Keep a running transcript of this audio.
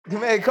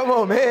Man, come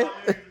on, man.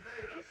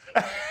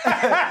 There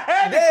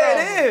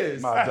it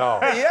is. My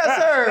dog.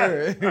 Yes,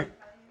 sir.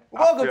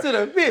 Welcome to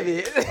the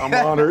pivot. I'm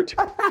honored.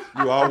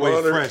 You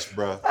always fresh,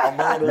 bro. I'm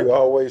honored. You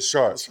always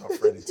sharp. So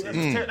Freddie T.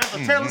 That's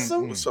a Taylor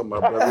suit? What's up, my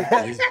brother?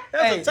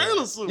 That's a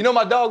Taylor suit. You know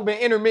my dog been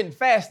intermittent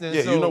fasting.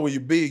 Yeah, so you know when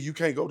you're big, you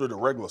can't go to the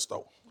regular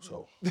store.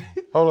 So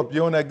Hold up,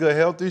 you on that good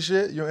healthy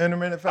shit? You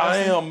intermittent I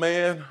fasting? am,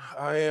 man.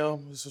 I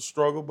am. It's a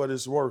struggle, but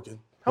it's working.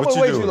 How much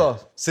weight you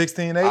lost?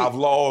 16.8? I've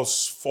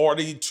lost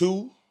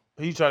 42.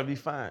 You try to be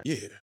fine. Yeah.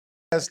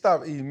 I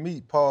stopped eating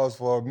meat, pause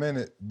for a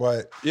minute,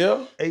 but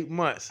Yeah? 8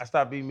 months. I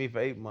stopped eating meat for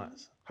 8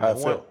 months. How it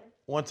felt?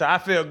 One time, I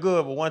felt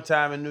good, but one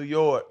time in New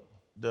York,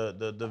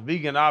 the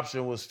vegan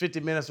option was 50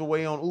 minutes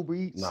away on Uber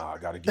Eats. Nah, I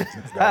gotta get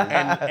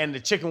gotta And the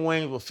chicken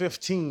wings were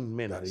 15 eat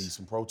minutes.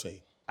 some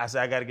protein. I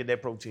said, I got to get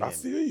that protein. I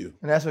feel you.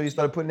 And that's when you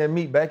started putting that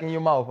meat back in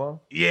your mouth, huh?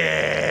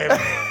 Yeah,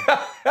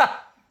 man.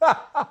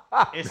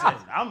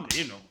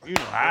 You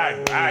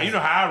know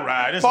how I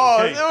ride. It's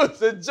Pause. okay. It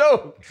was a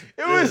joke.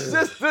 It was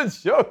just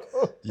a joke.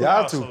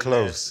 y'all also too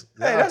close.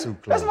 Hey, Y'all too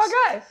close. that's my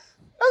guy. That's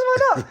my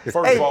dog.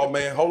 First of all,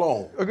 man, hold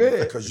on.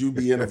 Okay. Because you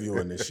be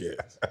interviewing this shit.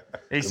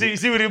 Hey,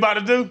 see what he about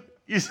to do?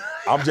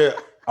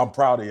 I'm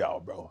proud of y'all,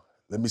 bro.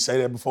 Let me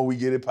say that before we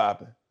get it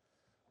popping.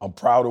 I'm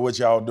proud of what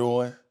y'all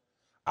doing.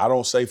 I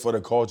don't say for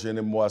the culture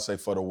anymore, I say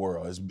for the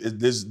world.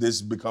 This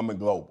is becoming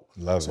global.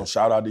 Love so it.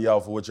 shout out to y'all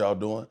for what y'all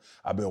doing.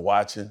 I've been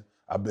watching.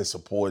 I've been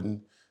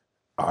supporting.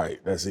 All right,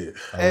 that's it.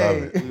 I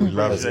love it. We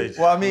love it.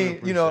 Well, I mean,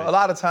 you know, a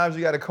lot of times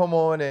you got to come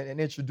on and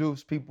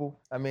introduce people.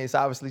 I mean, it's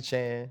obviously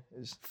Chan,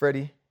 it's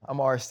Freddie, I'm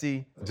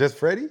RC. Just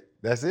Freddie?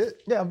 That's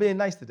it? Yeah, I'm being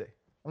nice today.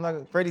 I'm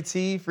not Freddie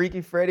T,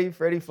 Freaky Freddie,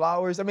 Freddie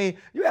Flowers. I mean,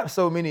 you have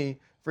so many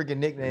freaking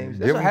nicknames.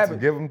 That's what happens.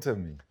 Give them to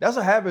me. That's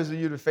what happens when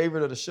you're the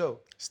favorite of the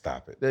show.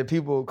 Stop it. That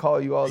people call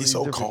you all He's these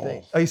so different calm.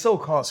 things. Oh, he's so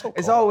calm. So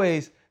It's calm.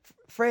 always,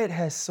 Fred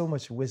has so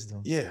much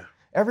wisdom. Yeah.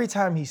 Every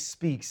time he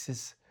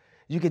speaks,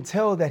 you can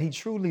tell that he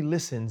truly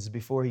listens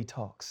before he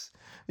talks.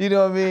 You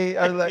know what I mean?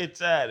 I was like, get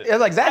tired of it. it's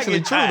like, it's I actually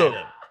get true tired though. of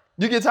it.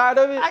 You get tired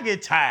of it? I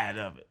get tired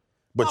of it.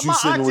 But you My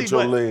sitting with auntie,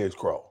 your but- legs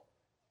crossed.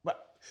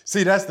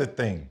 See, that's the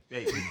thing.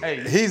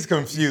 Hey, He's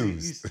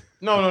confused.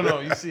 No.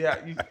 You see how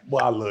Boy,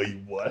 I love you,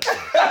 boy.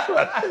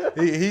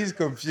 He's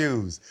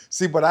confused.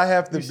 See, but I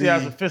have to you see how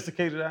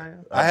sophisticated I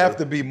am? I have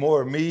to be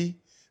more of me,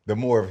 the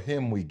more of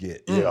him we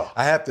get. Yeah.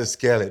 I have to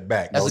scale it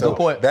back. That's a good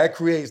point. That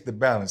creates the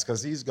balance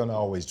because he's going to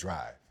always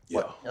drive.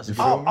 Yeah. You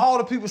feel me? All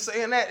the people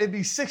saying that, it'd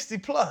be 60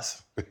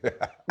 plus.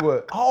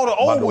 What? All the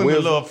old the women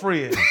wisdom. love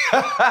Fred.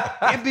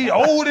 It'd be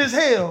old as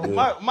hell.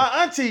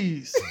 My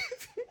aunties.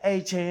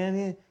 Hey,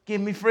 Chan,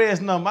 give me Fred's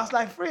number. I was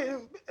like,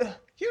 Fred,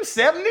 you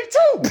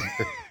 72.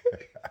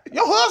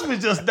 Your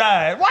husband just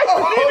died. Why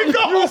you need to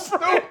go,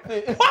 Fred?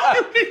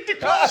 Why you need to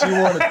go? She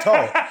want to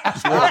talk.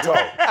 She want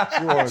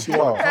to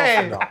talk.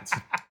 Hey.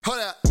 Hold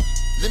up,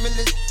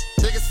 limitless.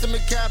 Take a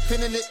stomach, got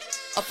pinning it.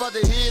 I fought to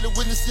hear to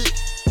witness it.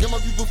 Get my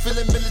people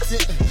feeling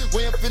militant.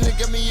 Way I'm feeling,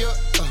 get me up.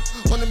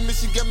 On a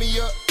mission, get me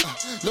up.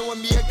 Knowing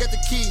me, I got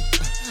the key.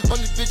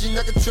 Only vision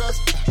I can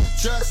trust.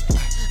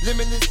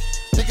 Limitless.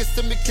 Take a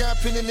stomach, got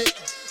pinning it.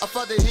 I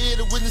fought to hear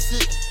to witness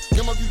it.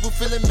 Get my people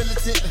feeling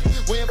militant.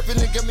 Way I'm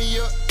feeling, get me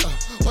up.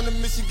 On a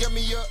mission, get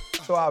me up.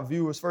 So our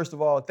viewers, first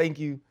of all, thank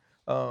you.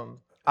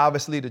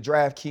 Obviously, the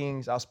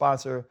DraftKings, our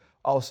sponsor,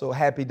 also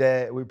Happy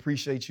Dad. We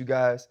appreciate you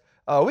guys.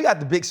 We got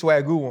the big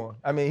Swagu on.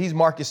 I mean, he's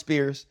Marcus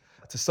Spears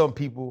to some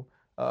people,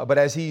 but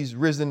as he's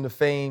risen to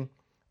fame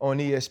on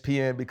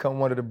ESPN, become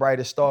one of the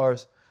brightest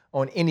stars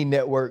on any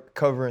network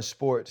covering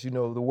sports, you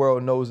know, the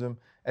world knows him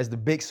as the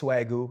big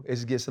Swagu.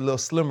 It gets a little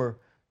slimmer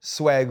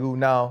Swagu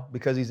now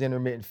because he's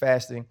intermittent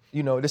fasting.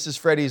 You know, this is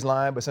Freddie's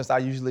line, but since I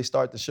usually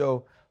start the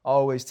show, I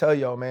always tell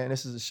y'all, man,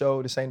 this is a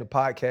show, this ain't a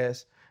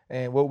podcast.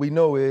 And what we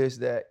know is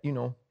that, you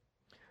know,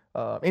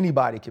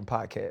 anybody can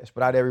podcast,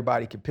 but not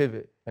everybody can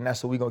pivot. And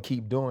that's what we're going to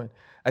keep doing.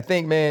 I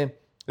think, man,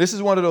 this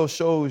is one of those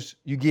shows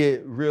you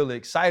get really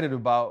excited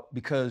about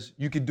because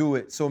you could do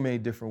it so many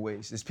different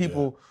ways. There's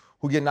people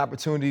who get an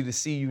opportunity to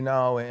see you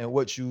now and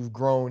what you've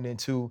grown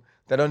into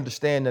that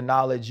understand the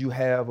knowledge you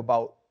have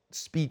about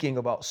speaking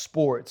about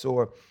sports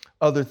or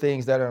other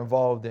things that are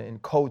involved in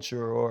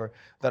culture or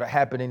that are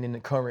happening in the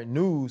current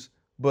news.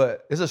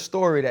 But it's a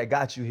story that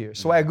got you here.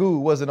 Swagu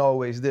wasn't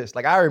always this.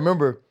 Like, I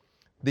remember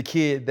the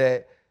kid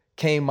that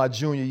came my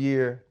junior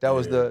year. That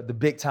was the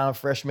big time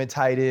freshman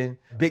tight end,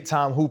 big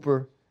time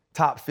hooper,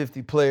 top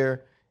 50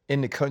 player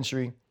in the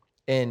country.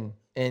 And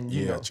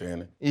you know,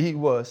 Channing. he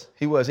was.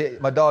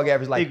 My dog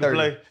averaged like He could 30.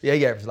 play? Yeah,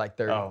 he averaged like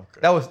 30. Oh, okay.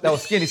 That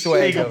was skinny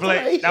swag. He can though.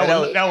 play. That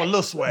was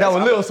little swag. That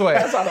was little swag.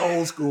 That's how the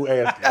old school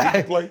asked you. He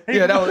can play.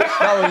 Yeah, that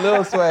was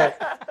little swag.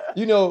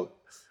 You know,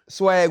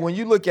 swag, when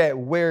you look at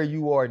where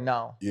you are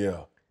now,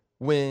 Yeah.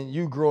 when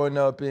you growing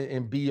up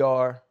in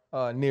BR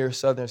near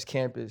Southern's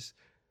campus,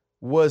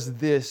 was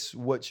this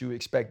what you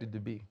expected to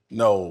be?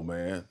 No,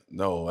 man.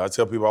 No. I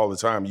tell people all the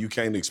time, you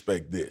can't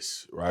expect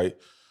this, right?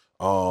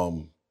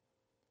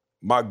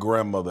 My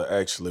grandmother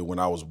actually, when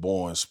I was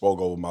born, spoke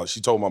over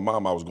she told my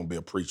mom I was going to be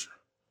a preacher.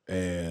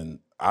 And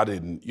I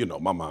didn't, you know,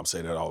 my mom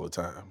say that all the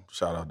time.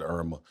 Shout out to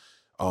Irma.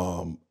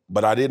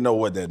 But I didn't know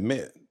what that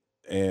meant.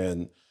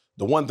 And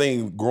the one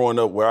thing growing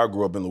up where I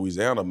grew up in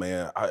Louisiana,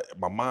 man,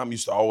 my mom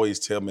used to always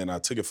tell me, and I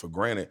took it for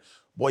granted,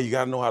 boy, you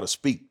got to know how to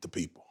speak to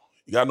people.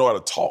 You got to know how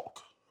to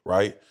talk,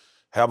 right?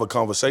 Have a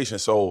conversation.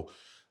 So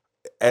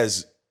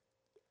as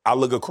I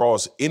look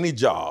across any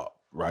job,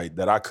 right,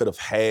 that I could have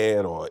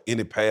had or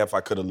any path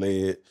I could have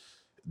led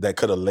that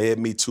could have led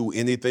me to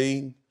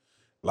anything,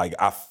 like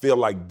I feel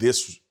like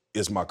this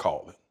is my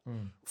calling.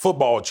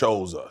 Football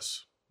chose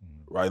us,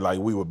 right? Like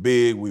we were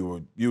big, we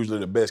were usually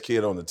the best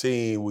kid on the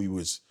team,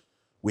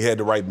 we had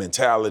the right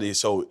mentality.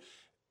 So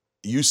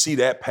you see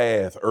that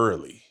path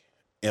early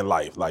in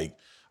life. Like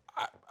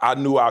I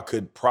knew I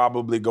could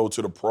probably go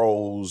to the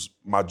pros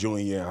my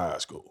junior year in high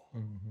school.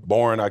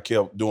 Boring, I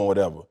kept doing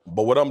whatever.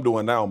 But what I'm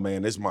doing now,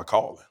 man, it's my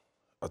calling.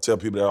 I tell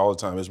people that all the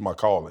time, it's my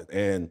calling.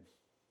 And,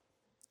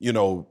 you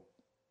know,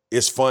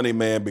 it's funny,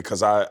 man,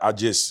 because I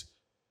just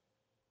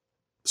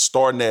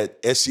starting that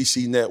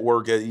SEC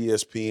network at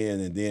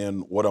ESPN and then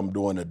what I'm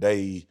doing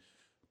today,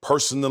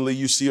 personally,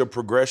 you see a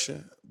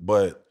progression,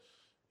 but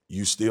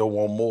you still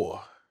want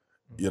more,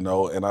 you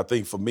know? And I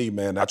think for me,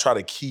 man, I try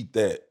to keep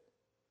that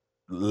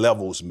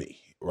levels me,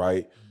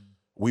 right?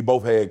 We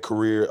both had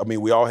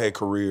we all had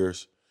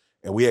careers,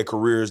 and we had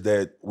careers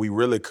that we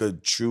really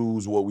could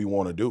choose what we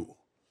want to do.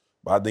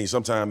 But I think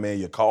sometimes, man,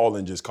 your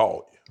calling just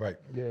called you. Right.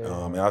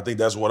 Yeah. And I think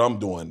that's what I'm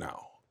doing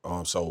now.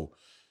 So,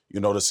 you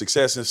know, the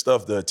success and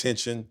stuff, the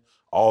attention,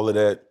 all of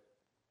that,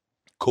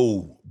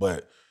 cool.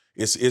 But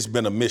it's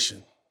been a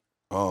mission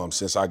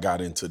since I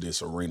got into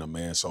this arena,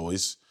 man. So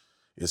it's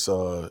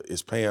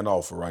paying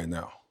off for right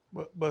now.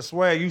 But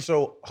Swag, you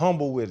so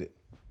humble with it.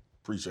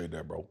 Appreciate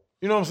that, bro.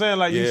 You know what I'm saying?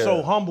 Like you Yeah.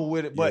 so humble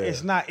with it, but Yeah.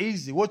 it's not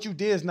easy. What you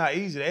did is not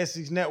easy. The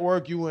SEC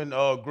Network, you and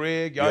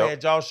Greg, y'all Yep.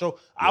 had y'all show.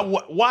 I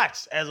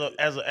watched as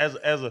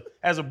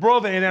a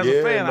brother and as a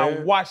Yeah, fan. I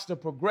man. watched the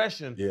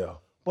progression. Yeah.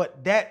 But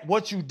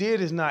what you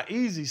did is not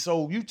easy.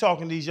 So you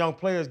talking to these young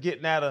players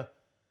getting out of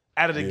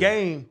the Yeah.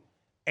 game,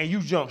 and you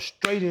jump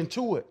straight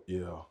into it.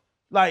 Yeah.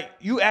 Like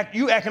you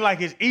acting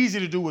like it's easy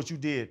to do what you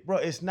did, bro.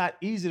 It's not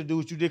easy to do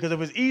what you did, because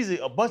if it's easy,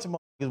 a bunch of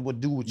motherfuckers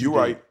would do what you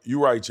did.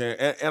 You right, Chan.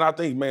 And I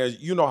think, man,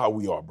 you know how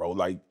we are, bro.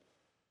 Like,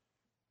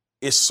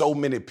 it's so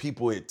many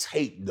people it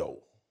take,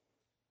 though.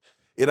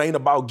 It ain't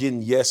about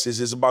getting yeses,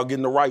 it's about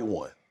getting the right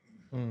one,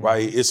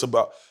 right? It's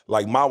about,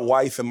 like, my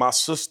wife and my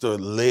sister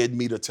led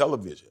me to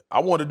television.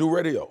 I wanted to do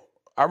radio.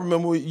 I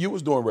remember when you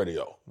was doing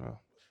radio. Yeah.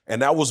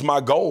 And that was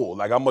my goal.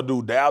 Like, I'm going to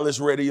do Dallas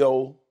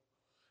radio.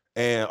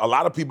 And a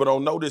lot of people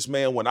don't know this,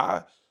 man, when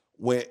I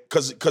went,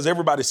 because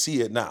everybody see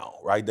it now,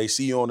 right? They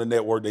see you on the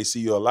network, they see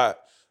you a lot.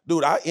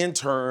 Dude, I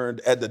interned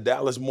at the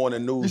Dallas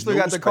Morning News. You still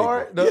got the newspaper.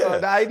 card?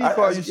 The ID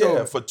card you showed?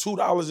 Yeah, for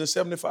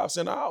 $2.75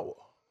 an hour.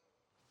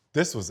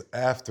 This was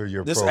after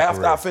your This pro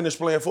after career. I finished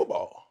playing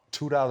football.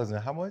 $2 and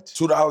how much?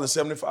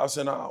 $2.75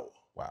 an hour.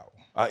 Wow.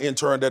 I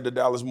interned at the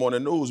Dallas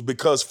Morning News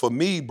because for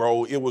me,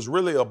 bro, it was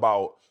really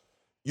about,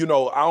 you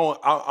know,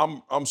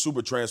 I'm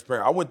super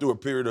transparent. I went through a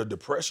period of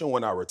depression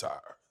when I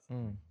retired.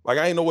 Like,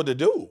 I didn't know what to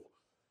do.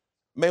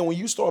 Man, when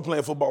you start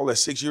playing football at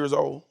 6 years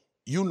old,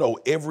 you know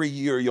every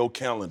year your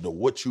calendar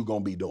what you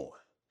gonna be doing.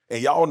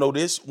 And y'all know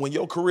this, when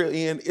your career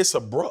ends, it's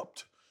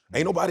abrupt.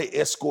 Ain't nobody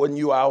escorting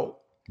you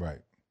out. Right.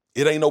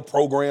 It ain't no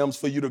programs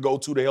for you to go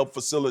to help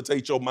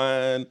facilitate your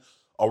mind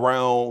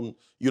around,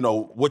 you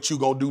know, what you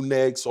gonna do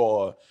next,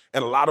 and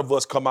a lot of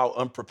us come out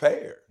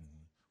unprepared.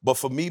 But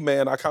for me,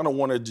 man, I kind of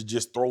wanted to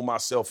just throw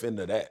myself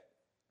into that.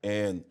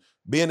 And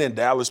being in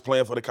Dallas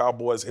playing for the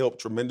Cowboys helped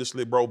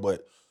tremendously, bro.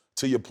 But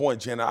to your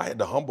point, Jenna, I had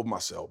to humble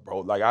myself, bro.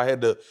 Like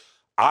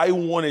I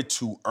wanted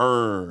to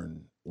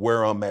earn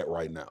where I'm at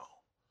right now.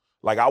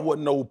 Like, I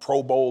wasn't no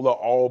Pro Bowler,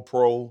 All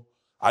Pro.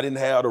 I didn't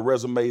have the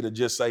resume to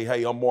just say,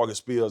 hey, I'm Marcus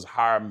Spears,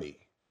 hire me.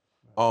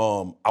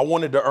 I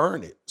wanted to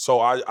earn it. So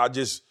I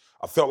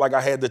felt like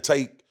I had to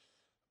take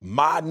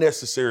my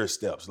necessary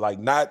steps, like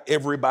not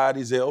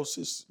everybody's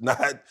else's,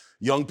 not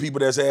young people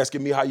that's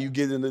asking me how you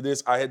get into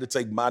this. I had to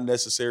take my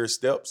necessary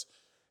steps.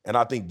 And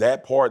I think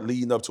that part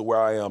leading up to where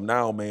I am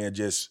now, man,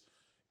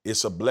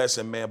 it's a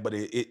blessing, man. But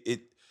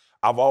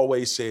I've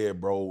always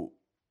said, bro,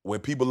 when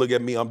people look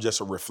at me, I'm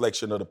just a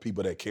reflection of the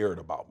people that cared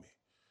about me.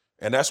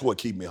 And that's what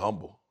keep me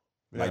humble.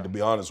 Yeah. Like, to be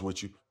honest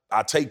with you,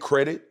 I take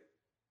credit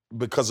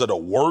because of the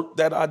work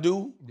that I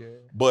do. Yeah.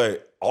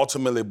 But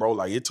ultimately, bro,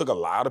 like, it took a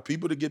lot of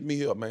people to get me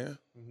here, man.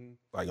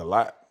 Like, a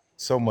lot.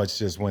 So much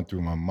just went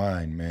through my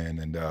mind, man.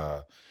 And, you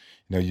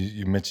know,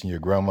 you mentioned your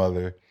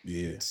grandmother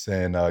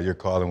saying your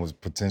calling was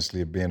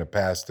potentially being a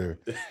pastor.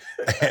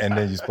 And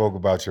then you spoke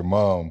about your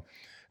mom.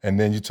 And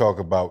then you talk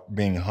about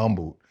being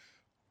humbled.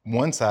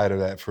 One side of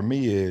that for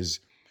me is,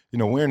 you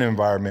know, we're in an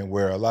environment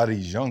where a lot of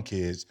these young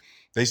kids,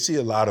 they see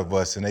a lot of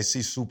us and they see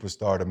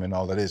superstardom and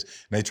all of this,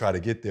 and they try to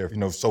get there, you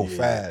know, so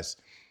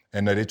fast.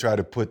 And they try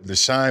to put the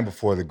shine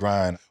before the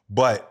grind.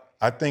 But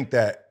I think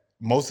that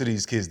most of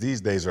these kids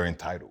these days are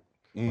entitled,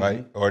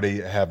 right? Or they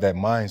have that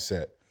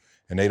mindset,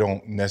 and they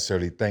don't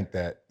necessarily think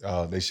that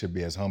they should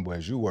be as humble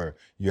as you were.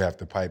 You have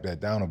to pipe that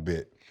down a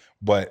bit.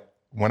 But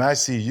when I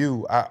see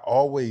you, I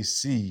always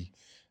see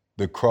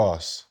the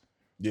cross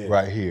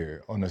right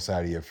here on the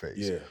side of your face.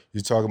 Yeah.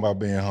 You're talking about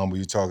being humble.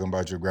 You're talking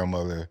about your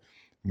grandmother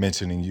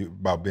mentioning you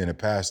about being a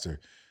pastor.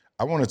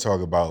 I want to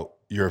talk about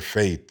your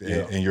faith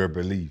and your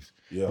belief.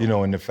 Yeah. You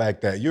know, and the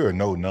fact that you're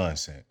no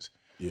nonsense.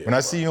 Yeah, when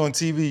I see you on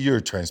TV, you're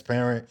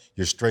transparent,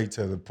 you're straight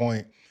to the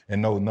point,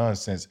 and no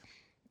nonsense.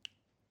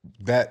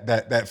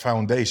 That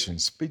foundation,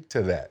 speak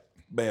to that.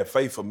 Man,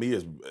 faith for me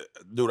is,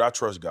 dude, I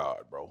trust God,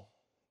 bro.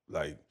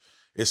 Like,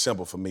 it's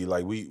simple for me.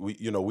 Like, we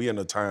in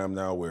a time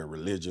now where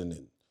religion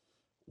and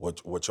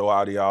what your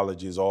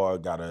ideologies are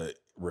gotta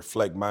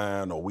reflect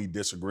mine, or we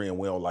disagree and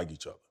we don't like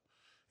each other.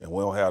 And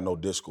we don't have no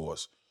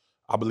discourse.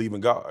 I believe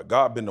in God.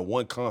 God been the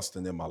one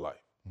constant in my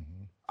life.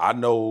 Mm-hmm. I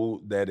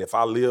know that if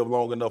I live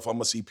long enough, I'm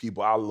gonna see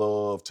people I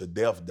love to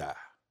death die.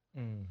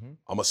 Mm-hmm.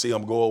 I'm gonna see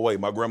them go away.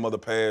 My grandmother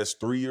passed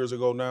 3 years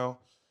ago now.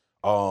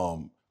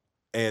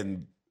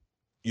 And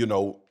you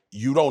know,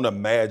 you don't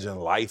imagine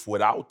life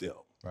without them.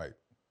 Right.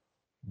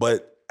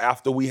 But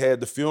after we had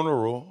the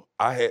funeral,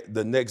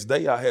 the next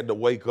day I had to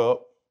wake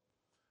up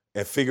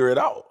and figure it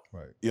out.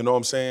 Right. You know what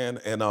I'm saying?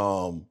 And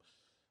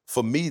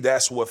for me,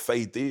 that's what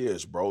faith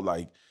is, bro.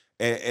 Like,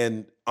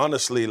 and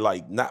honestly,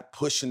 like, not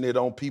pushing it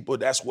on people,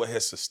 that's what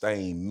has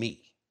sustained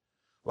me.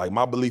 Like,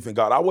 my belief in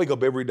God, I wake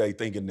up every day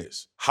thinking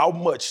this: how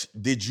much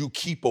did you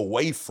keep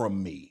away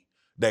from me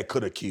that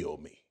could have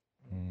killed me?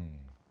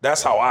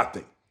 That's how I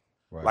think.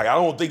 Right. Like, I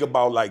don't think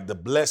about like the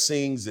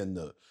blessings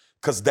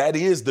because that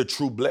is the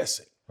true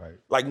blessing. Right.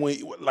 Like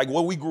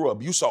when we grew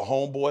up, you saw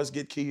homeboys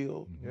get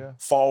killed, Yeah.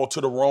 fall to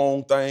the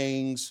wrong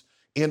things,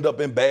 end up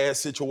in bad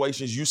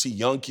situations. You see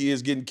young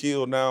kids getting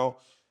killed now.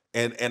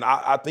 And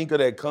I think of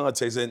that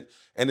context, and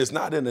it's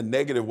not in a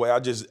negative way.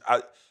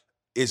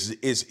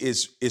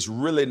 It's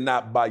really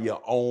not by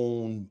your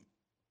own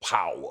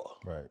power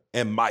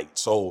and might.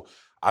 So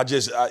I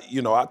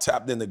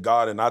tapped into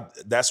God, and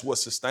that's what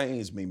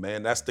sustains me,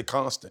 man. That's the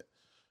constant.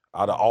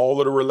 Out of all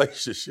of the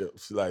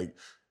relationships, like,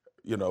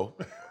 you know,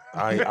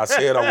 I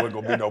said I wasn't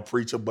gonna be no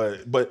preacher,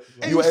 but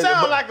you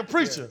sound like a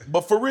preacher.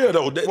 But for real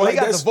though, Well, he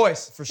got the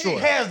voice for sure. He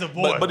has the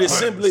voice. But it's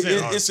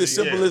as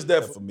simple as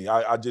that for me.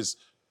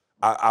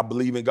 I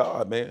believe in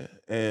God, man,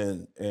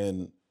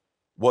 and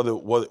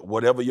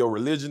whatever your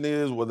religion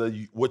is,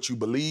 what you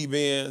believe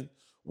in,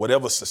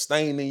 whatever's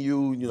sustaining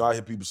you. You know, I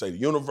hear people say the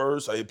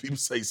universe. I hear people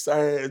say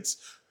science.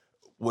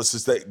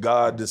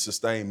 God to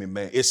sustain me,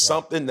 man. It's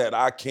something that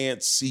I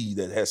can't see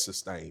that has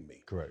sustained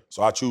me. Correct.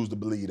 So I choose to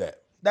believe that.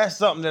 That's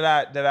something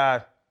that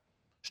I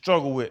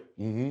struggle with.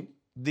 Mm-hmm.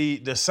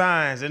 The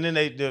signs, and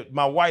then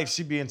my wife,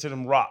 she be into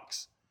them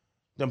rocks,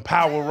 them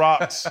power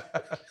rocks,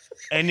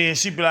 and then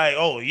she be like,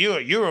 "Oh,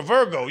 you're a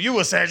Virgo, you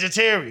a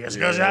Sagittarius,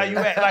 because how you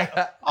act."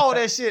 Like all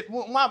that shit.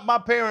 My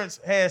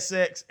parents had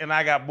sex, and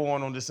I got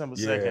born on December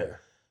 2nd.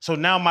 So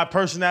now my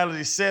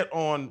personality set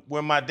on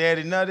when my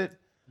daddy nutted.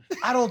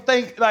 I don't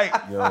think like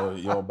you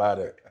don't buy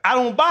that. I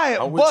don't buy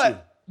it, I'm with you.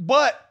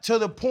 But to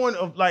the point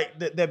of like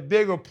that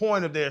bigger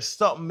point of there's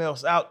something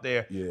else out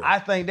there. Yeah. I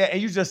think that,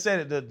 and you just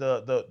said it,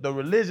 the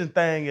religion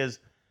thing is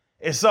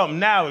something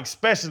now,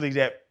 especially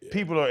that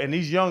people are, and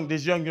this young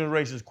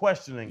generation is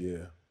questioning.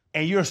 Yeah.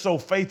 And you're so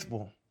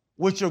faithful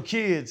with your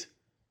kids.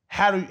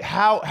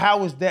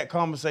 How is that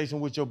conversation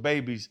with your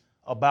babies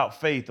about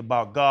faith,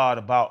 about God,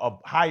 about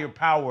a higher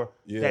power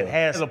that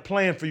has a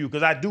plan for you?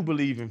 Because I do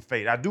believe in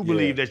faith. I do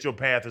believe that your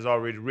path is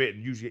already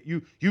written.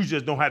 You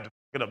just don't have to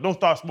it up. Don't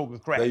start smoking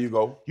crack. There you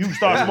go. You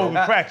start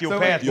smoking crack, your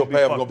path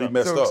gonna be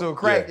messed up. So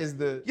crack is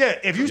the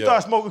if you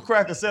start smoking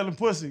crack or selling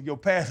pussy, your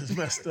path is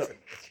messed up.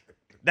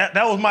 That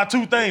was my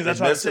two things. That's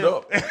mess it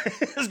up.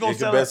 It's gonna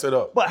can mess it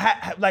up. But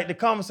like the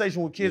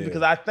conversation with kids,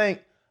 because I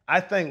think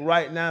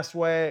right now,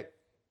 Swag,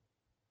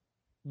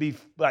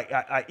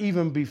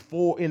 even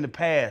before in the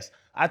past,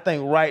 I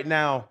think right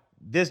now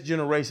this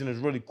generation is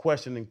really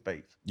questioning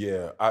faith.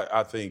 Yeah,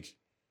 I think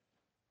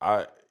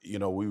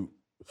we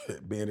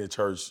being in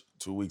church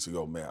 2 weeks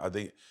ago, man, I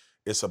think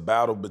it's a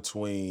battle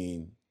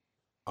between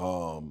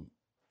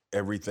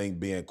everything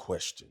being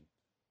questioned,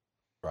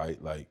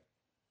 right? Like,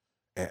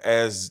 and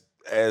as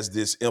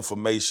this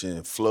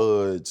information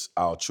floods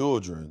our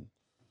children,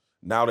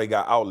 now they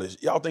got outlets.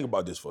 Y'all think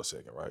about this for a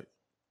second, right?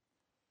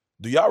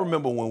 Do y'all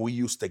remember when we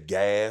used to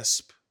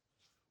gasp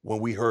when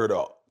we heard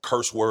a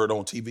curse word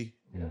on TV?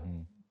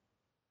 Mm-hmm.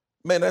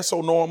 Man, that's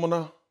so normal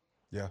now.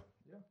 Yeah.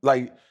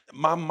 Like,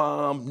 my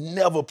mom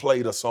never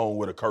played a song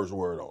with a curse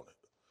word on it,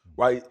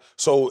 right?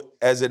 So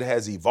as it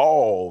has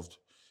evolved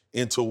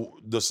into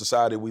the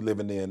society we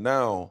living in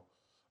now,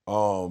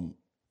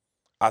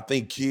 I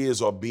think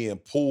kids are being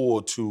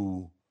pulled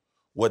to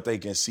what they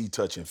can see,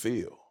 touch, and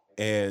feel.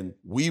 And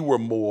we were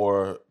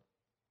more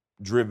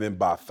driven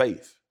by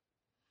faith,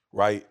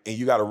 right? And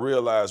you got to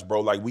realize,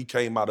 bro, like, we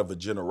came out of a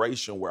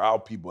generation where our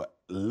people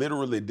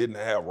literally didn't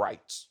have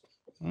rights.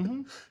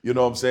 Mm-hmm. You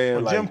know what I'm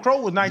saying? Well, Jim Crow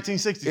was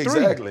 1963.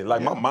 Exactly.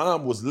 Like, my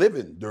mom was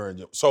living during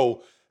Jim.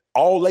 So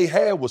all they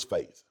had was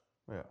faith.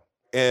 Yeah.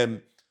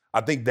 And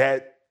I think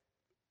that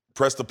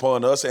pressed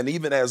upon us. And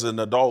even as an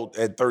adult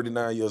at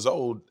 39 years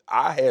old,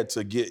 I had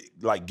to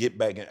get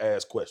back and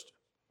ask questions.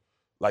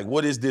 Like,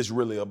 what is this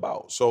really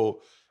about?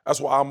 So That's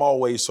why I'm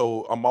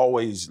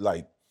always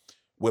like,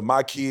 with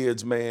my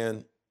kids,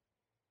 man,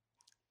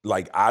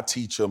 like I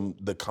teach them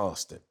the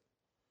constant.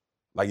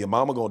 Like your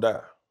mama gonna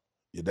die.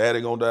 Your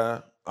daddy gonna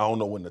die. I don't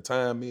know when the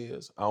time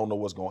is. I don't know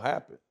what's gonna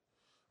happen.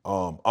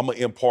 I'm gonna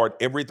impart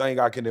everything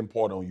I can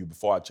impart on you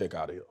before I check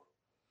out of here.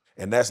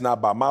 And that's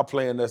not by my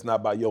plan, that's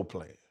not by your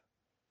plan.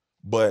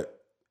 But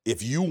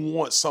if you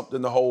want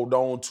something to hold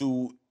on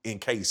to in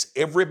case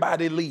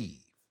everybody leave,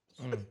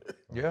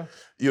 Yeah.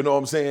 you know what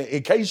I'm saying?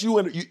 In case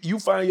you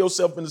find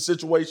yourself in a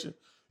situation,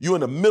 you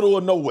in the middle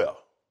of nowhere,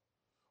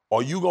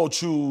 are you gonna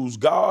choose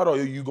God or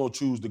are you gonna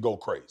choose to go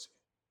crazy?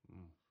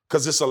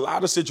 Because it's a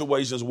lot of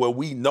situations where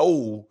we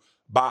know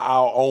by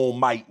our own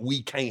might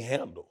we can't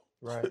handle.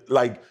 Right.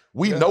 Like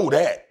we know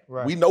that.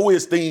 Right. We know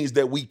it's things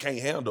that we can't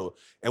handle,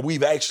 and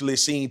we've actually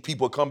seen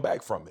people come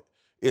back from it.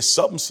 It's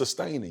something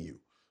sustaining you.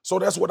 So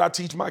that's what I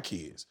teach my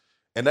kids.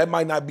 And that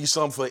might not be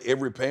something for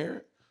every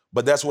parent,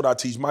 but that's what I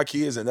teach my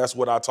kids, and that's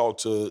what I talk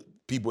to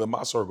people in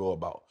my circle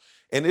about.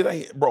 And it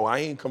ain't, bro, I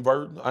ain't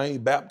converting, I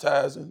ain't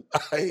baptizing,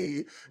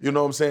 you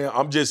know what I'm saying?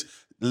 I'm just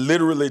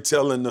literally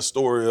telling the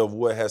story of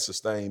what has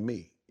sustained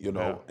me, you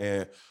know? Yeah.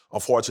 And I'm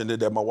fortunate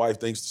that my wife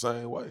thinks the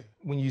same way.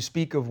 When you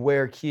speak of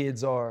where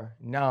kids are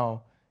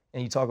now,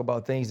 and you talk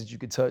about things that you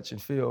could touch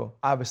and feel,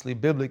 obviously,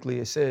 biblically,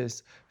 it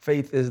says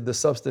faith is the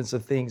substance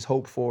of things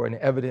hoped for and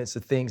the evidence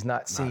of things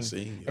not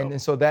seen. Yep.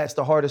 And so that's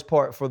the hardest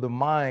part for the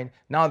mind.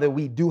 Now that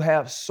we do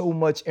have so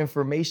much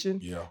information,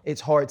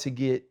 it's hard to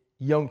get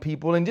young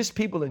people and just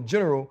people in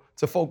general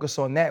to focus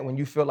on that when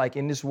you feel like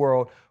in this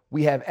world,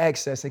 we have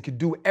access and can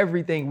do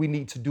everything we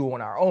need to do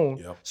on our own.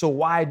 Yep. So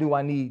why do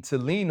I need to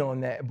lean on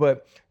that?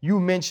 But you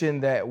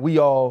mentioned that we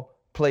all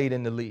played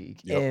in the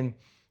league. Yep. And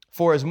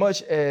for as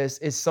much as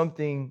it's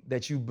something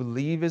that you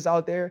believe is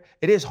out there,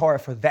 it is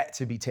hard for that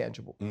to be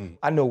tangible.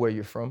 I know where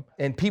you're from.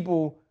 And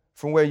people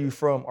from where you're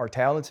from are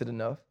talented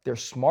enough, they're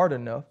smart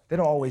enough, they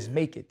don't always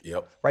make it.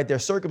 Right? There are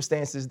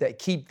circumstances that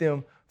keep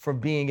them from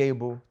being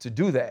able to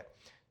do that.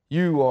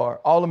 You are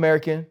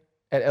All-American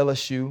at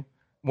LSU,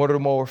 one of the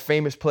more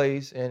famous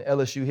plays in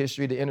LSU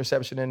history, the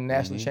interception in the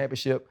national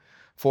championship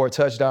for a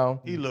touchdown.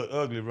 He looked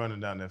ugly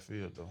running down that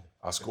field, though.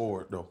 I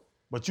scored, though.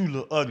 But you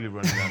look ugly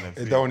running down that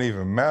field. It don't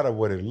even matter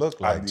what it looked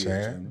like,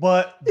 Chan.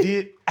 But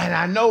and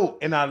I know,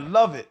 and I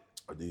love it.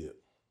 I did.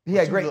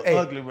 Yeah, great. Look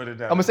ugly running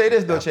down. I'm gonna say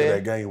this though, after Chan.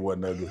 That game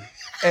wasn't ugly.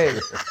 Hey,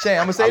 Chan,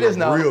 I'm gonna say this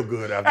now. Real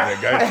good after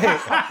that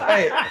game.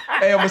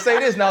 hey, I'm gonna say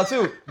this now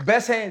too.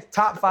 Best hands,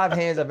 top 5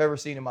 hands I've ever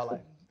seen in my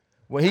life.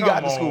 When he got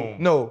to school,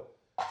 no.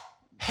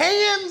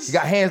 Hands? He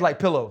got hands like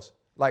pillows.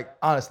 Like,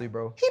 honestly,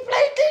 bro. He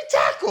played D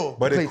tackle.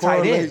 But he played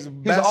tight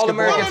end. He was an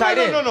All-American tight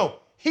end. No.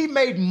 He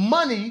made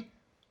money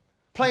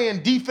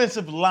playing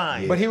defensive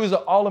line. But he was an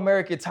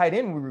All-American tight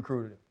end when we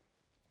recruited him.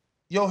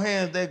 Your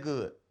hands that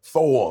good.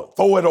 Throw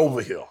it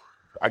over here.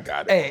 I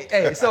got it.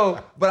 Hey,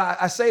 so, but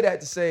I say that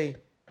to say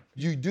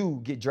you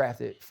do get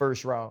drafted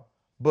first round,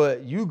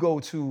 but you go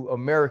to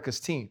America's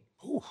team,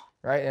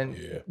 right?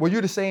 And were you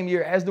the same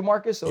year as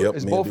DeMarcus? So yep,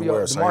 it's both of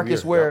y'all.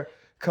 DeMarcus Ware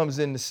comes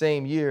in the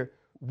same year.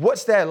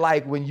 What's that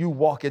like when you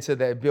walk into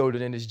that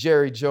building and it's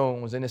Jerry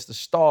Jones and it's the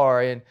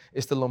Star and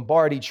it's the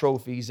Lombardi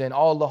trophies and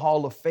all the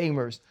Hall of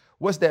Famers?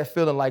 What's that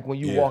feeling like when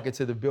you walk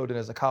into the building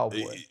as a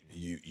Cowboy?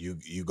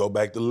 You go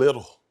back to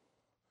little.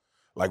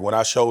 Like when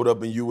I showed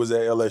up and you was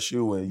at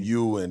LSU and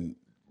you and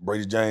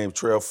Brady James,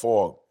 Trell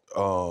Falk,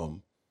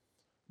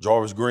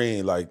 Jarvis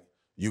Green, like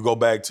you go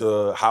back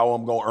to how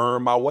I'm gonna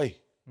earn my way.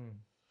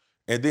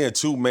 And then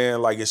too,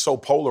 man, like it's so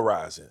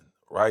polarizing,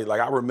 right?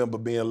 Like I remember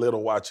being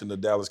little watching the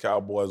Dallas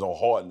Cowboys on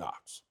Hard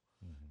Knocks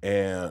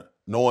and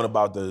knowing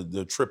about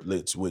the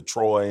triplets with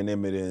Troy and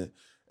Emmett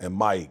and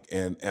Mike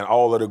and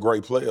all of the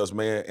great players,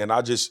 man. And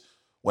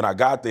when I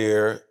got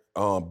there,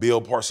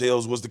 Bill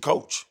Parcells was the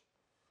coach.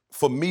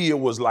 For me, it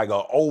was like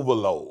an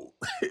overload.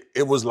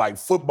 It was like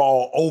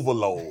football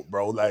overload,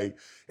 bro. Like,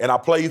 and I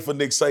played for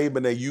Nick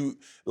Saban,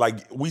 and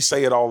we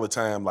say it all the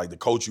time, like the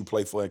coach you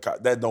play for,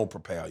 that don't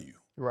prepare you.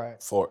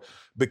 Right.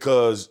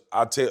 Because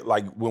I tell,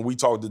 like when we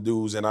talk to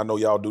dudes, and I know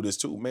y'all do this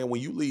too, man,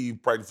 when you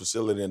leave practice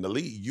facility in the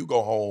league, you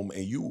go home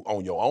and you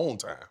on your own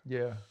time.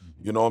 Yeah.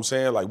 You know what I'm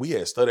saying? Like we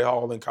had study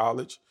hall in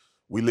college.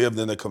 We lived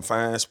in a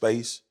confined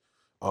space.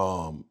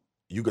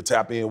 You could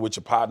tap in with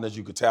your partners.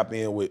 You could tap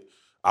in with,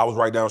 I was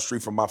right down the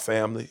street from my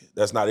family.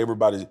 That's not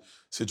everybody's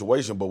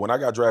situation. But when I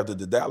got drafted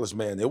to Dallas,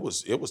 man, it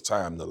was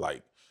time to,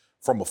 like,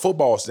 from a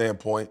football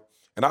standpoint,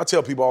 and I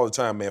tell people all the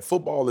time, man,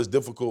 football is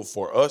difficult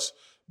for us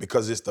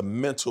because it's the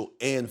mental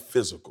and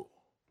physical.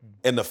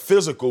 And the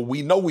physical,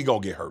 we know we're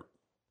going to get hurt.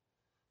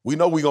 We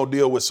know we're going to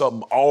deal with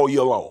something all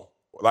year long.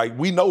 Like,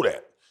 we know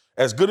that.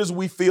 As good as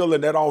we feel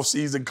in that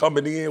offseason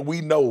coming in, we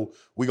know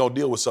we're going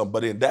to deal with something.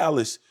 But in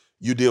Dallas,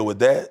 you deal with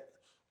that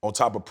on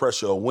top of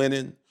pressure of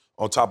winning,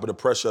 on top of the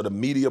pressure of the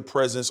media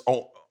presence,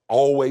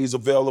 always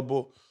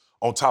available,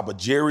 on top of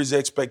Jerry's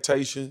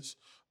expectations,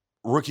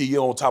 rookie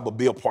year on top of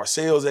Bill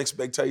Parcells'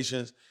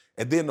 expectations,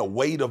 and then the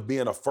weight of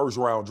being a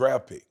first-round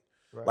draft pick.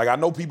 Right. Like, I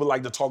know people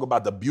like to talk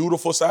about the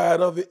beautiful side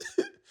of it.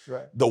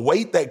 Right. The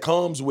weight that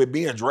comes with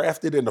being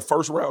drafted in the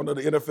first round of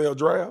the NFL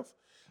draft,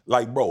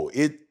 Like, bro,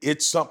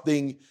 it's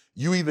something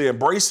you either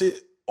embrace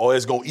it or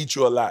it's gonna eat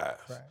you alive.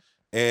 Right.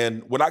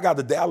 And when I got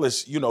to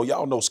Dallas,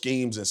 y'all know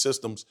schemes and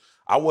systems.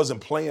 I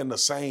wasn't playing the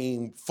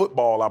same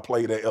football I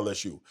played at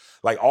LSU.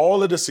 Like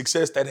all of the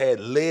success that had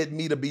led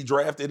me to be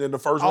drafted in the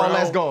first round.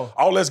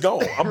 All that's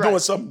gone. I'm Right. doing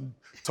something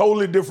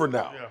totally different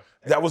now. Yeah.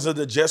 That was an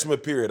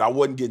adjustment period. I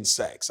wasn't getting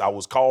sacks. I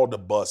was called a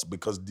bust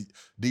because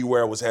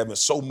D-Ware was having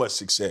so much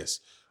success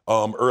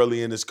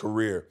early in his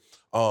career.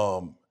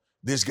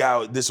 This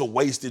a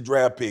wasted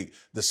draft pick.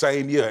 The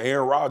same year,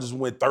 Aaron Rodgers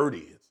went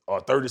 30th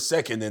or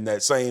 32nd in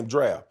that same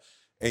draft.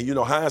 And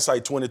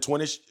hindsight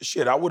 2020,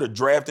 shit, I would have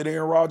drafted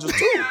Aaron Rodgers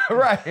too.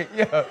 Right,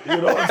 yeah.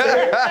 You know what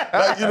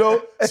I'm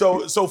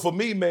saying? So for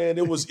me, man,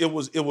 it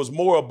was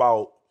more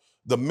about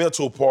the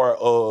mental part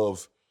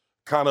of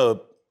kind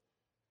of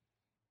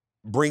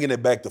bringing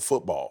it back to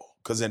football.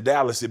 Because in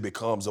Dallas, it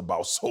becomes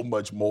about so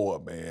much more,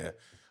 man.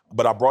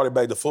 But I brought it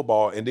back to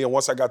football. And then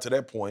once I got to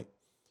that point,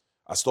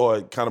 I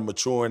started kind of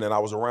maturing, and I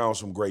was around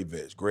some great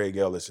vets, Greg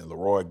Ellis and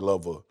Leroy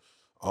Glover.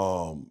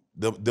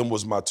 Them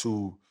was my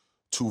two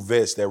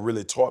vets that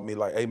really taught me,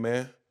 like, hey,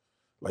 man,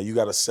 like, you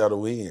got to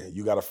settle in.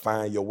 You got to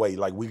find your way.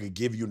 Like, we could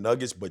give you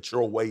nuggets, but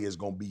your way is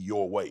going to be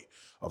your way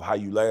of how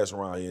you last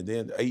around here. And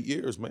then 8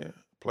 years, man.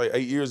 Played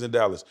 8 years in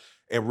Dallas.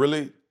 And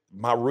really,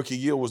 my rookie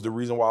year was the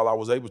reason why I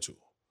was able to.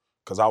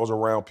 Because I was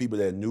around people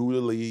that knew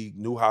the league,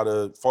 knew how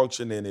to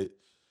function in it.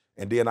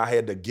 And then I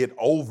had to get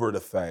over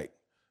the fact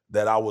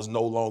that I was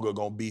no longer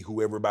going to be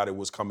who everybody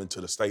was coming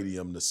to the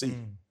stadium to see.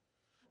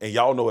 And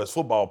y'all know as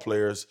football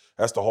players,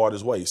 that's the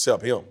hardest way,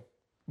 except him.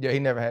 Yeah, he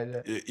never had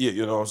that. Yeah,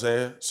 you know what I'm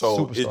saying?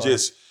 So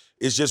Superstar.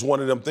 it's just one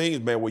of them things,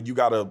 man, where you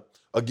got to,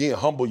 again,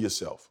 humble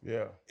yourself.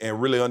 Yeah.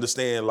 And really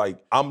understand, like,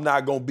 I'm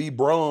not going to be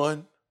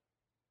Bron.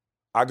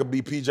 I could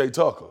be PJ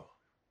Tucker.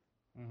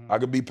 I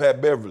could be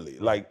Pat Beverly.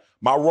 Like,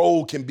 my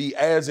role can be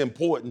as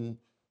important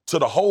to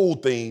the whole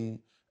thing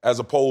as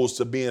opposed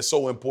to being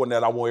so important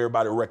that I want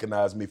everybody to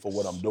recognize me for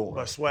what I'm doing.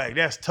 But Swag,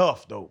 that's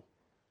tough though.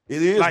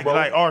 It is, like bro.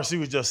 Like RC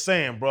was just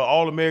saying, bro,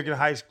 All-American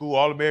high school,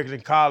 All-American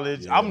in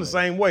college. Yeah, I'm the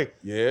same way.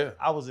 Yeah.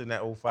 I was in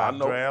that 05 I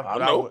know, draft, I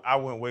but know. I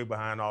went way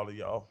behind all of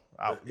y'all.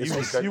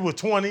 It's okay. You were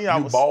 20.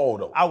 You ball,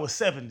 though. I was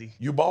 70.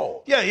 You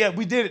ball. Yeah,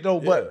 we did it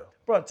though. Yeah. But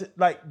bro,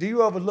 like, do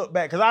you ever look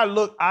back? Because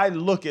I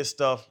look at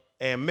stuff,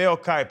 and Mel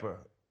Kiper,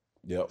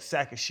 Yep.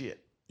 sack of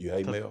shit. You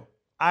hate Mel?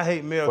 I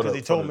hate Mel For because the-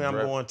 he told for me the I'm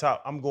draft? going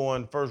top. I'm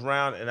going first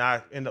round, and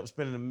I end up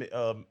spending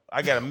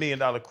I got $1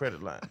 million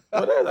credit line.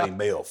 Well, that ain't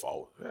Mel's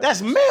fault.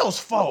 That's Mel's No,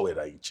 fault. it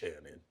ain't,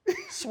 Channing.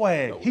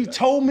 Swag. He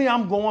told me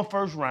I'm going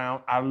first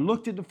round. I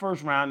looked at the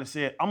first round and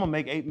said, I'm gonna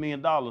make $8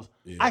 million.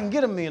 I can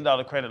get $1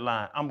 million credit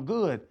line. I'm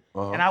good.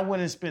 And I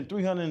went and spent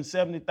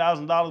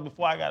 $370,000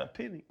 before I got a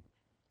penny.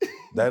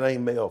 That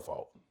ain't Mel's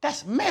fault.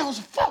 That's Mel's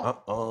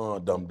fault.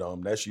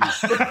 Dumb. That's you.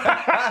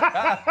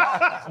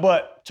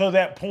 But to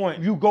that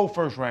point, you go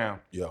first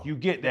round. Yeah. You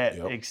get that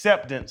Yep.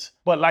 acceptance.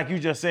 But like you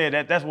just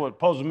said, that's what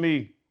posed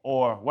me,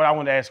 or what I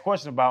wanted to ask a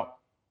question about,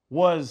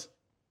 was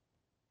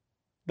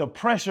the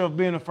pressure of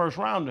being a first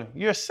rounder.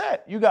 You're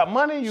set. You got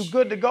money. You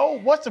good to go.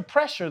 What's the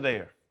pressure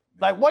there?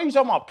 Like, what are you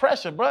talking about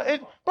pressure, bro?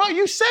 Bro,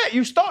 you set.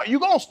 You start. You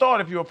gonna start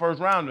if you're a first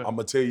rounder. I'm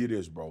gonna tell you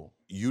this, bro.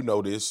 You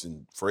know this,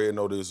 and Fred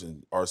know this,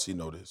 and RC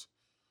know this.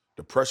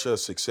 The pressure of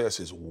success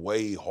is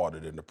way harder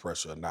than the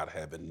pressure of not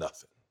having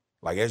nothing.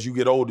 Like, as you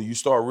get older, you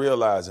start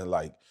realizing,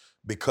 like,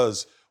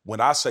 because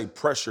when I say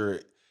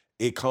pressure,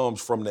 it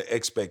comes from the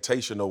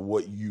expectation of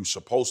what you're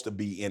supposed to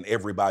be in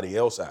everybody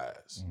else's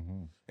eyes.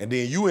 And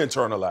then you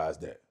internalize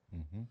that.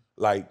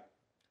 Like,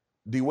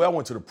 D-Well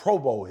went to the Pro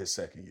Bowl his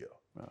second year.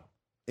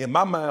 In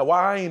my mind,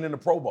 why I ain't in the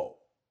Pro Bowl?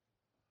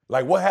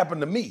 Like, what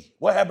happened to me?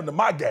 What happened to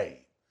my game?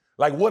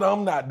 Like, what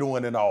I'm not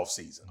doing in the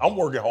offseason? I'm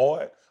working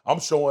hard. I'm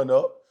showing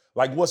up.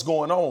 Like, what's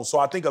going on? So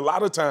I think a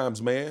lot of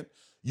times, man,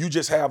 you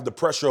just have the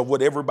pressure of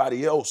what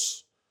everybody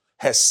else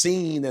has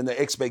seen and the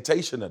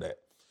expectation of that.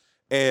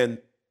 And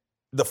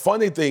the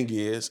funny thing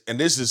is, and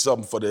this is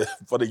something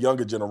for the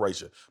younger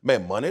generation,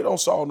 man, money don't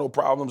solve no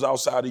problems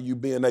outside of you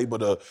being able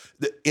to,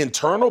 the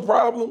internal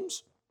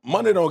problems,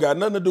 money don't got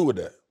nothing to do with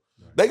that.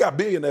 They got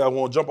billionaires who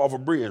want to jump off a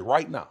bridge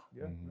right now.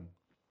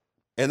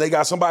 And they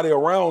got somebody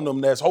around them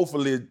that's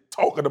hopefully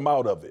talking them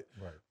out of it.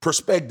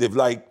 Perspective,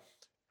 like,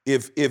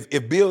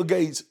 if Bill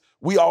Gates,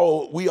 we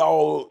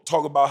all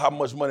talk about how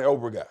much money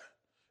Oprah got.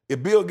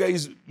 If Bill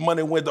Gates'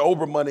 money went to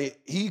Oprah money,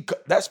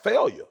 that's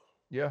failure.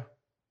 Yeah.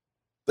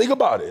 Think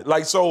about it.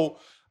 Like, so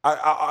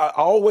I'm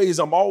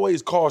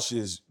always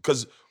cautious,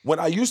 because when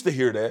I used to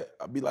hear that,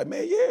 I'd be like,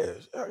 man, yeah,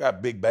 I got a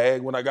big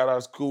bag when I got out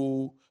of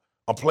school.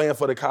 I'm playing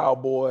for the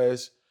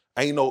Cowboys.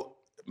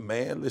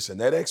 Man, listen,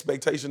 that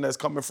expectation that's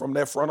coming from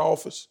that front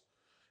office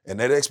and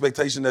that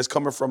expectation that's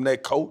coming from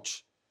that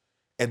coach,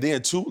 and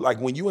then too, like,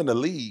 when you in the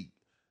league,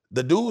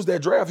 the dudes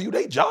that draft you,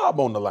 they job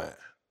on the line.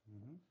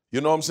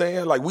 You know what I'm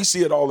saying? Like, we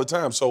see it all the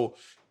time. So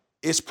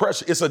it's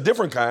pressure. It's a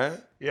different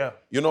kind. Yeah.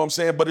 You know what I'm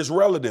saying? But it's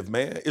relative,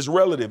 man. It's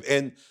relative.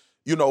 And,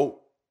 you know,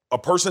 a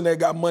person that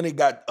got money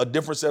got a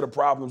different set of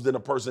problems than a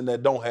person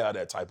that don't have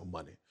that type of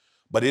money.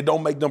 But it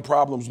don't make them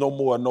problems no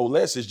more or no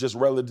less. It's just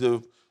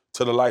relative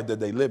to the life that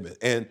they live in.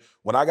 And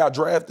when I got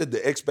drafted,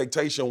 the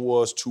expectation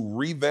was to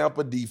revamp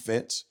a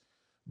defense,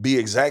 be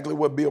exactly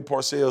what Bill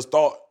Parcells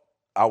thought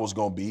I was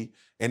going to be.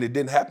 And it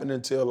didn't happen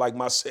until like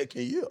my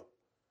second year.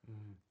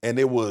 And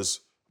it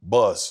was,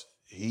 Bus,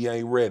 he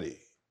ain't ready.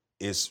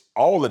 It's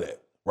all of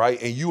that,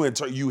 right? And you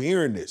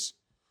hearing this.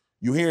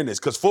 You hearing this,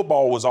 because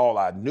football was all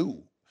I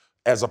knew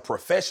as a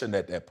profession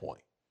at that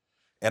point.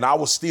 And I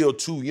was still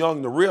too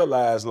young to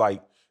realize,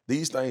 like,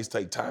 these things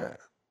take time.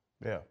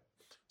 Yeah.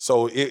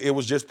 So it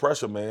was just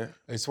pressure, man.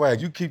 Hey,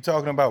 Swag, you keep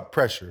talking about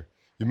pressure.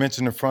 You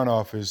mentioned the front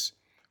office.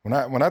 When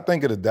I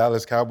think of the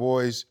Dallas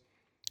Cowboys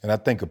and I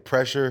think of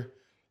pressure,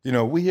 you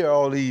know, we hear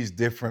all these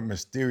different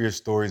mysterious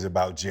stories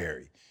about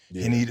Jerry.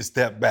 Yeah. He need to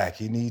step back.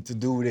 He need to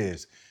do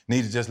this.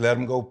 Need to just let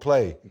him go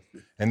play.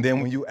 And then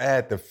when you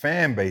add the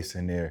fan base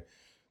in there,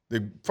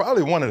 they're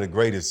probably one of the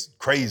greatest,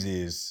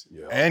 craziest,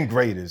 and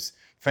greatest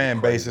fan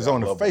bases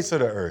on the face of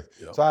the earth.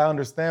 Yeah. So I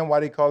understand why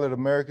they call it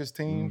America's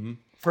team. Mm-hmm.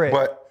 Fred,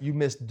 but you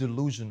missed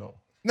delusional.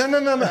 No.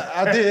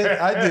 I did.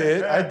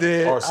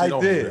 RC,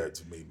 don't do that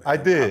to me, man. I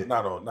did.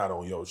 Not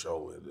on your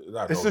show.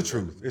 It's the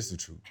truth. It's the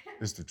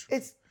truth.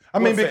 It's. I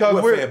mean,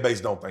 because we're fan base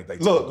don't think they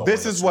look.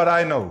 This is what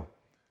I know.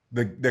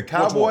 The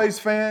Cowboys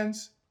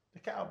fans,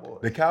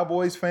 the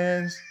Cowboys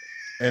fans,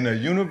 and the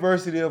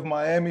University of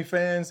Miami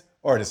fans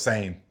are the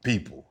same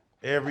people.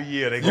 Every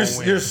year they gonna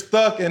win. You're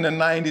stuck in the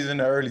 90s and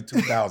the early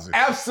 2000s.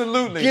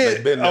 Absolutely.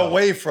 Get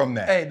away from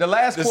that. Hey, the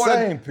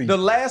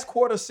last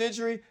quarter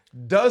century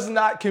does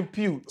not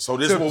compute. So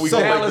this is what we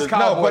Dallas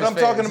Cowboys No, but I'm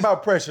fans. talking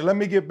about pressure. Let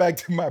me get back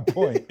to my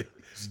point.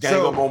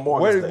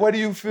 Where do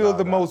you feel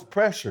the most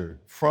pressure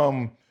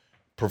from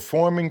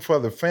performing for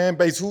the fan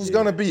base? Who's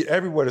going to be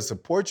everywhere to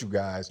support you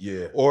guys?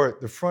 Yeah. Or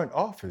the front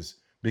office?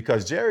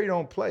 Because Jerry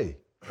don't play.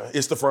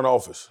 It's the front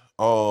office.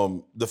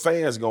 The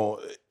fans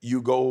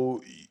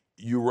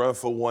you run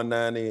for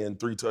 190 and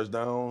 3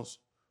 touchdowns.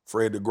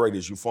 Fred the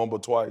greatest. You fumble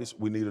twice.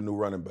 We need a new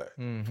running back.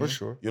 Mm-hmm. For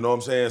sure. You know what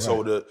I'm saying? Right.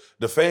 So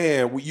the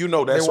fan, that's a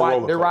roller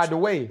coaster. They ride the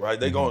wave. Right?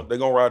 They're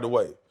gonna ride the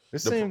wave. It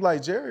seems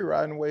like Jerry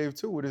riding the wave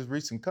too with his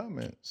recent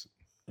comments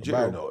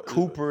about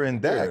Cooper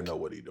and Dak. Jerry know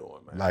what he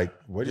doing, man. Like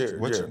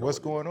what's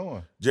going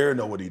on? Jerry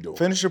know what he doing.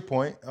 Finish your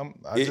point.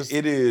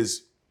 It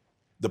is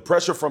the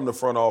pressure from the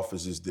front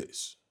office is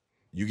this.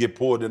 You get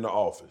pulled in the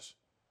office.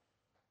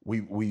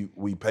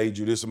 We paid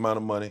you this amount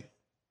of money.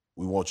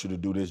 We want you to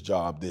do this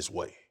job this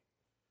way.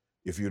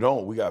 If you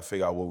don't, we got to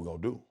figure out what we're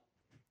going to do.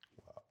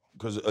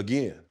 Because,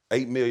 again,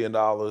 $8 million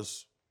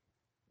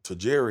to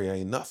Jerry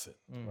ain't nothing.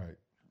 Right.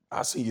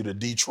 I send you to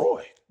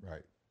Detroit.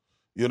 Right.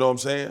 You know what I'm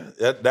saying?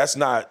 That's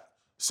not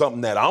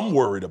something that I'm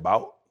worried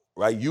about,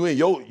 right? You and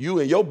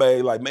your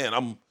bag, like, man,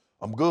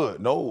 I'm good.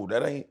 No,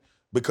 that ain't.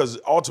 Because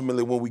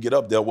ultimately when we get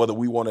up there, whether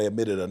we want to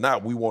admit it or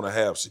not, we want to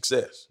have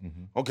success.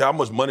 Mm-hmm. Okay, how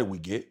much money we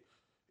get.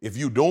 If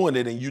you're doing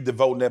it and you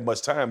devoting that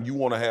much time, you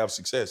want to have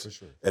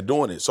success at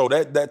doing it. So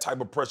that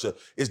type of pressure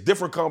is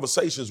different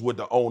conversations with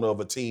the owner of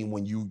a team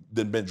when you've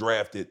been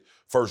drafted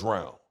first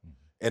round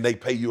and they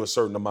pay you a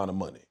certain amount of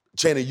money.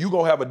 Channing, you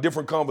going to have a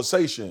different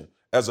conversation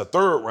as a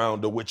third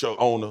rounder with your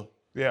owner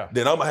than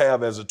I'm going to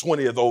have as a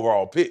 20th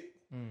overall pick.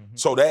 Mm-hmm.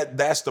 So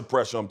that's the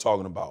pressure I'm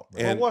talking about.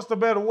 And what's the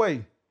better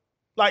way?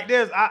 Like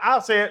I'll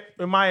say it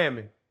in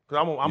Miami.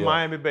 Because I'm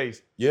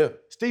Miami-based. Yeah.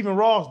 Stephen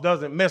Ross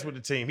doesn't mess with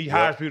the team. He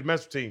hires people to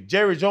mess with the team.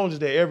 Jerry Jones is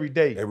there every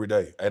day. Every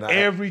day.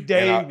 Every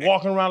day,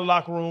 walking around the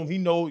locker room. He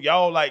know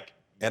y'all like.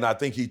 And I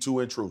think he's too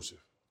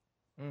intrusive.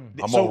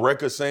 I'm on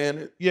record saying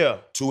it. Yeah.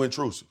 Too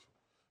intrusive.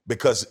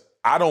 Because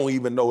I don't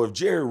even know if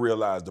Jerry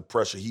realized the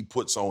pressure he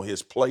puts on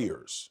his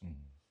players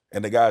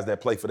and the guys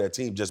that play for that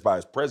team just by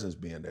his presence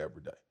being there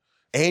every day.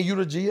 And you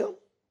the GM?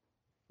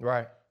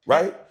 Right.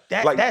 Right?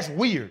 That's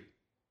weird.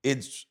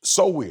 It's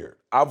so weird.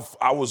 I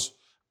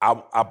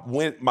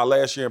went my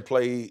last year and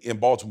played in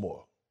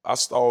Baltimore. I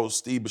saw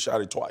Steve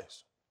Bisciotti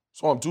twice.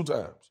 Saw him 2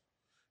 times.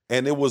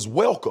 And it was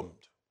welcomed.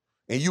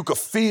 And you could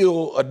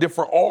feel a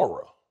different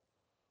aura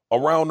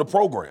around the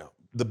program.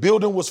 The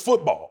building was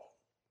football.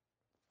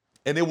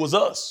 And it was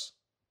us.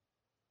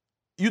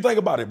 You think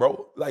about it,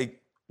 bro.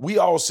 Like, we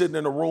all sitting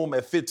in a room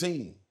at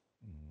 15.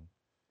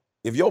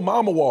 If your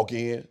mama walk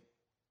in,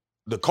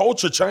 the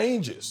culture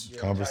changes.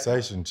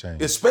 Conversation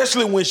changes.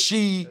 Especially when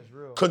she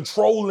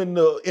controlling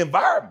the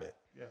environment.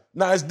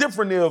 Now, it's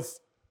different if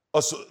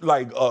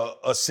a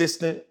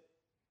assistant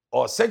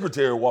or a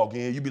secretary walk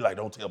in, you be like,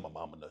 don't tell my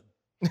mama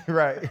nothing.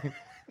 Right.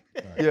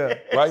 Yeah.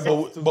 Right?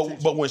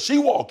 But when she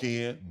walk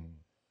in,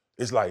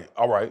 it's like,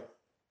 all right,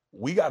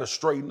 we got to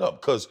straighten up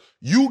because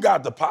you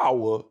got the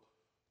power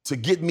to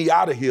get me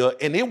out of here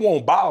and it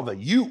won't bother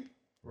you.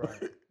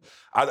 Right.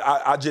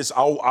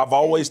 I've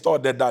always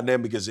thought that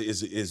dynamic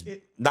is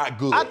not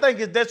good. I think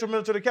it's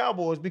detrimental to the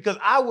Cowboys because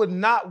I would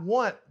not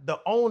want the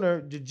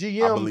owner, the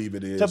GM, I believe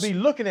it is, to be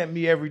looking at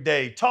me every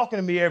day, talking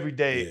to me every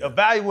day,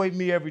 evaluating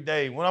me every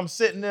day. When I'm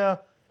sitting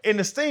there in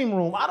the steam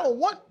room, I don't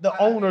want the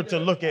owner to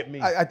look at me.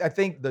 I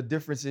think the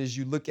difference is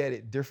you look at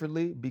it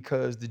differently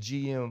because the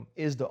GM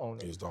is the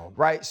owner. Is the owner.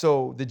 Right?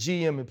 So the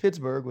GM in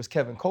Pittsburgh was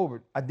Kevin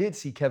Colbert. I did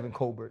see Kevin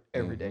Colbert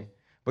every day.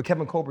 but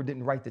Kevin Colbert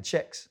didn't write the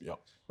checks. Yep.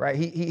 Right?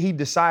 He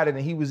decided,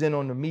 and he was in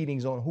on the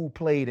meetings on who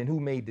played and who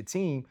made the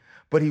team,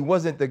 but he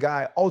wasn't the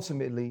guy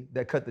ultimately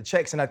that cut the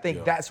checks. And I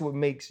think that's what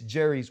makes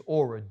Jerry's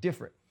aura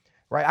different.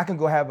 Right? I can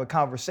go have a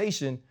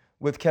conversation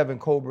with Kevin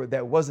Colbert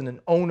that wasn't an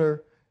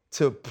owner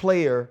to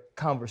player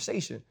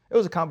conversation. It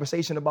was a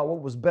conversation about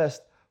what was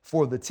best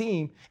for the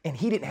team, and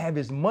he didn't have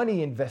his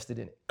money invested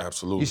in it.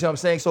 Absolutely. You see what I'm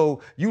saying?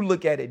 So you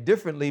look at it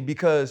differently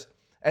because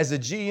as a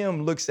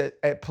GM looks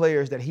at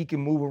players that he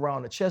can move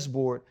around the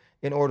chessboard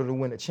in order to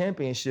win a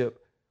championship,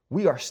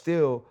 we are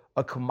still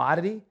a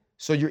commodity.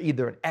 So you're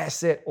either an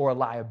asset or a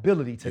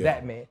liability to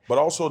that man. But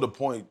also the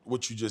point,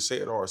 what you just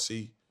said,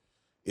 RC,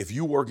 if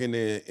you working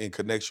in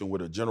connection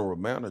with a general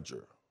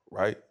manager,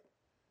 right,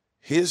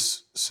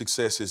 his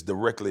success is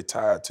directly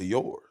tied to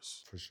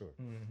yours. For sure.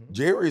 Mm-hmm.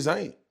 Jerry's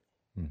ain't.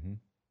 Mm-hmm.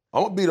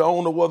 I'm gonna be the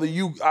owner whether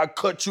I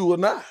cut you or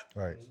not.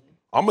 Right.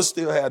 I'm gonna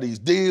still have these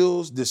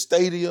deals, this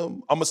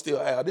stadium. I'm gonna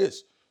still have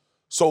this.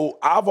 So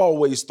I've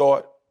always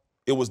thought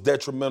it was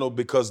detrimental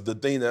because the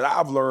thing that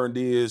I've learned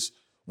is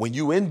when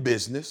you in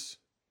business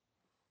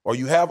or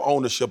you have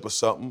ownership of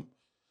something,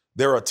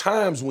 there are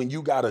times when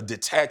you gotta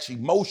detach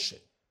emotion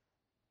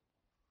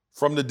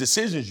from the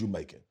decisions you're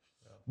making.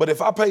 But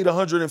if I paid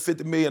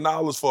 $150 million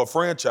for a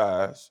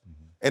franchise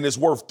and it's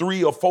worth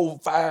 $3 or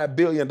 $4, $5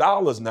 billion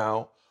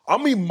now,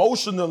 I'm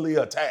emotionally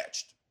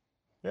attached.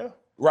 Yeah.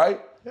 Right?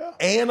 Yeah.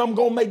 And I'm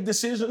gonna make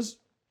decisions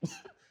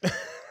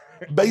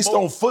based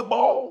on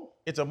football.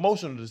 It's an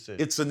emotional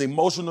decision. It's an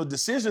emotional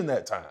decision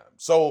that time.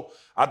 So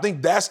I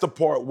think that's the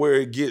part where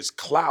it gets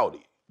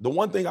cloudy. The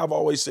one thing I've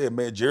always said,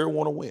 man, Jerry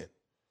want to win.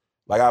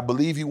 Like, I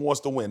believe he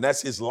wants to win.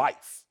 That's his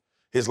life.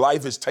 His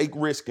life is take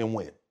risk and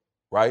win,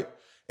 right?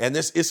 And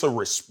it's a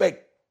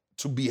respect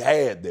to be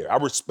had there. I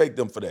respect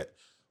them for that.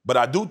 But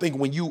I do think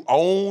when you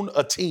own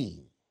a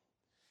team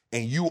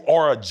and you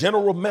are a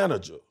general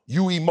manager,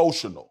 you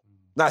emotional.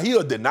 Now,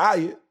 he'll deny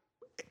it,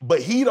 but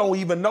he don't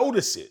even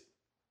notice it.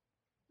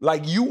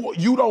 Like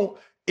you don't,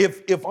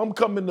 if I'm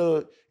coming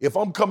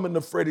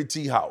to Freddie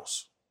T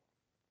house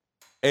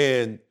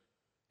and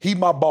he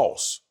my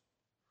boss,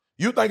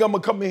 you think I'm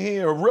gonna come in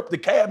here and rip the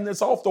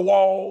cabinets off the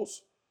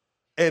walls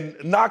and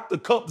knock the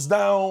cups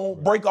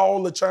down, break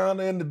all the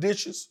china and the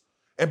dishes,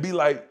 and be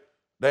like,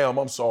 damn,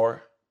 I'm sorry.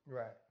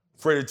 Right.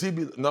 Freddie T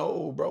be,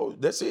 no, bro,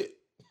 that's it.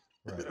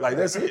 Right. Like,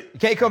 that's it. You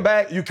can't come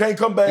back. You can't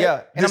come back.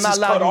 Yeah, and This I'm is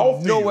not cut allowed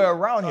off you for nowhere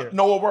around here.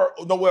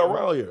 Nowhere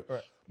around here.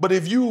 Right. But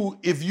if you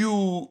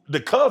the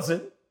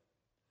cousin,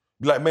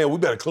 be like, man, we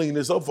better clean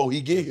this up before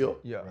he get here.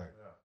 Yeah. Right.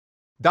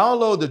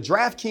 Download the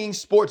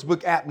DraftKings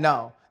Sportsbook app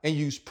now and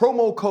use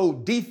promo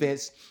code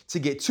DEFENSE to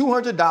get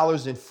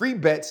 $200 in free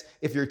bets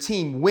if your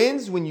team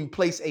wins when you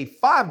place a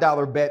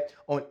 $5 bet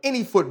on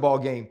any football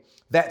game.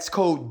 That's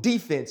code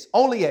DEFENSE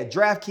only at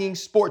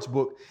DraftKings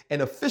Sportsbook,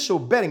 an official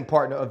betting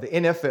partner of the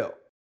NFL.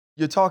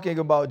 You're talking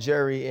about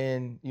Jerry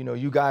and,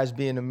 you guys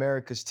being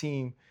America's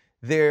team.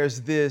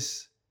 There's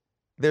this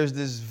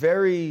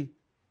very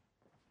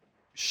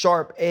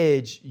sharp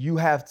edge you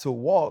have to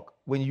walk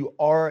when you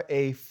are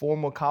a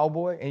former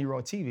Cowboy and you're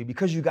on TV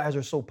because you guys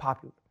are so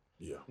popular.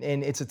 Yeah.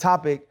 And it's a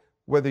topic,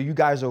 whether you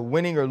guys are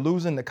winning or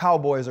losing, the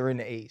Cowboys are in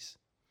the A's.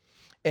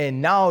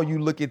 And now you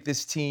look at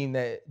this team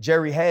that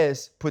Jerry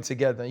has put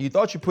together, and you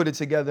thought you put it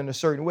together in a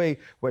certain way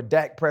where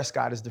Dak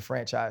Prescott is the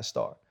franchise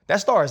star. That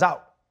star is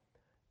out.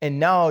 And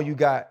now you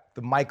got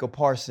the Micah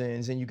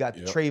Parsons and you got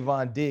the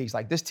Trayvon Diggs.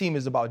 Like, this team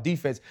is about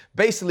defense.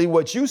 Basically,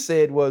 what you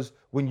said was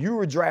when you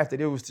were drafted,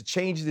 it was to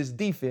change this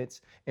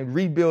defense and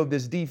rebuild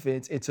this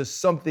defense into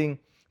something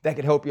that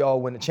could help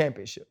y'all win a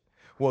championship.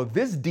 Well,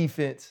 this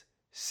defense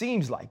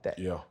seems like that.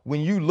 Yeah.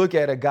 When you look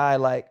at a guy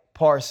like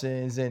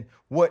Parsons and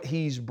what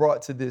he's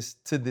brought to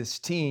this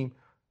team,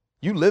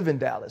 you live in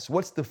Dallas.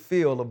 What's the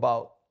feel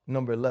about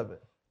number 11?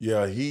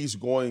 Yeah, he's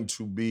going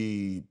to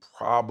be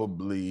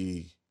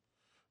probably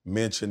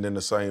mentioned in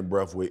the same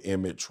breath with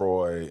Emmett,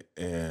 Troy,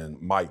 and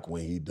Mike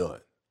when he done.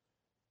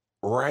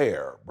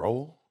 Rare,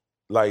 bro.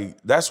 Like,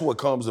 that's what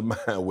comes to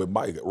mind with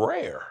Mike.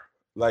 Rare.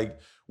 Like,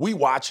 we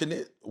watching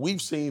it.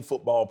 We've seen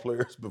football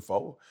players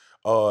before.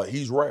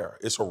 He's rare.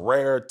 It's a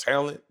rare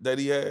talent that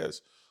he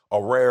has,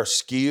 a rare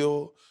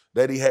skill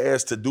that he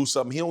has to do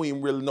something. He don't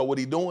even really know what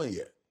he's doing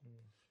yet.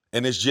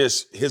 And it's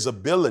just his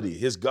ability,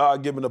 his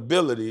God-given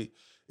ability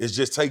is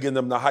just taking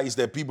them to heights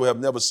that people have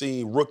never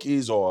seen,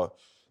 rookies or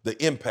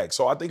the impact.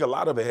 So I think a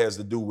lot of it has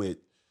to do with,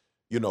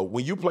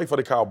 when you play for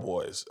the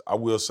Cowboys, I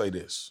will say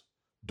this,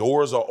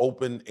 doors are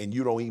open and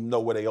you don't even know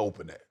where they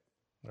open at.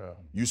 Yeah.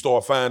 You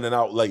start finding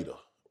out later,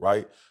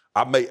 right?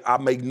 I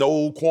make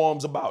no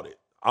qualms about it.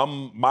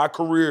 My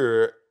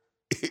career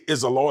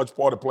is a large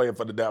part of playing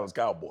for the Dallas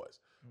Cowboys,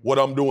 what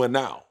I'm doing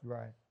now.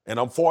 Right. And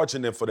I'm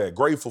fortunate for that,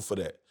 grateful for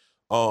that.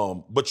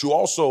 But you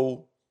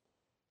also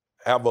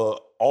have an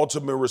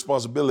ultimate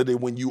responsibility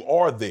when you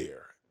are there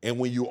and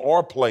when you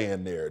are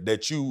playing there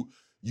that you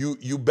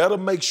better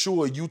make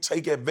sure you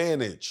take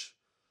advantage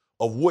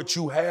of what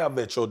you have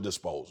at your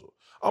disposal.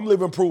 I'm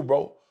living proof,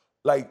 bro.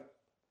 Like,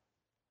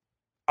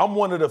 I'm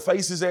one of the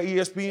faces at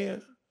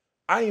ESPN.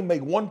 I ain't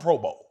make one Pro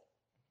Bowl.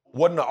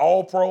 Wasn't an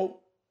All-Pro.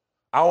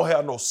 I don't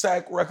have no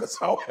sack records.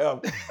 I don't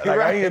have, like, Right.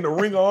 I ain't in the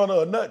Ring of Honor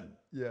or nothing.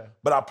 Yeah.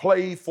 But I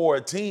played for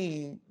a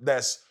team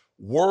that's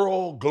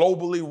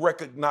globally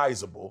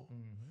recognizable,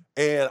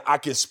 and I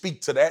can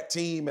speak to that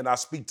team and I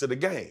speak to the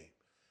game.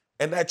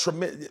 And that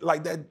tremendous,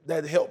 like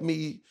that helped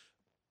me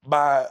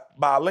by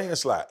a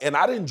landslide. And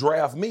I didn't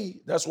draft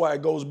me. That's why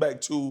it goes back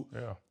to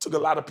took a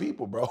lot of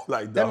people, bro.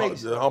 Like the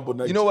humble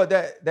nature. You know what?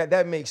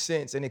 That makes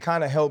sense, and it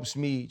kind of helps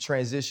me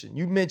transition.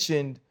 You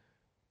mentioned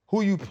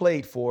who you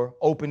played for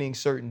opening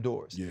certain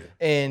doors. Yeah.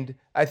 And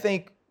I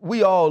think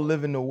we all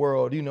live in the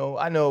world, you know.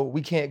 I know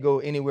we can't go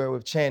anywhere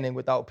with Channing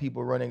without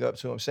people running up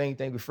to him. Same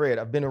thing with Fred.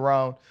 I've been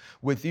around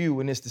with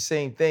you, and it's the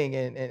same thing.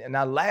 And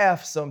I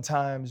laugh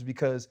sometimes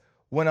because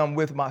when I'm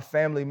with my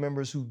family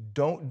members who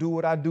don't do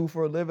what I do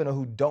for a living or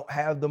who don't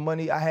have the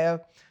money I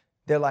have,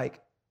 they're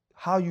like,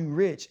 how you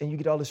rich and you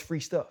get all this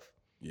free stuff?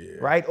 Yeah.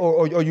 Right?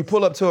 Or you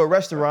pull up to a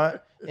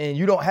restaurant and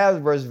you don't have a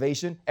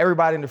reservation.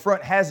 Everybody in the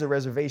front has a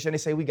reservation. They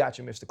say, we got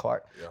you, Mr.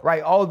 Clark. Yeah.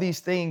 Right? All these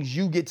things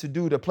you get to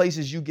do, the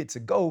places you get to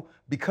go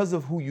because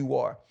of who you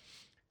are.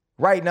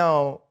 Right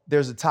now,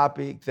 there's a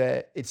topic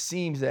that it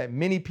seems that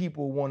many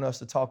people want us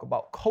to talk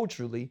about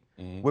culturally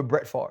with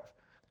Brett Favre.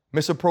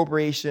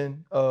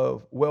 Misappropriation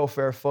of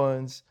welfare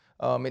funds.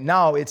 And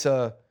now it's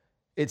a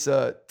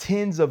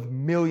tens of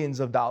millions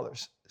of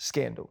dollars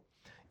scandal.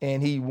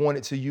 And he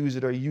wanted to use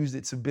it or used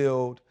it to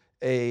build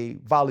a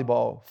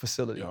volleyball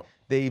facility. Yep.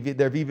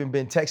 There have even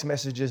been text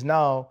messages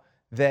now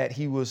that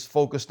he was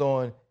focused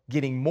on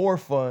getting more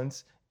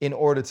funds in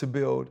order to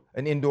build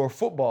an indoor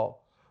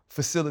football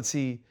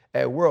facility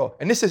at World.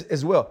 And this is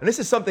as well. And this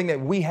is something that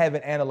we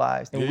haven't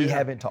analyzed and we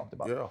haven't talked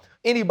about. Yeah.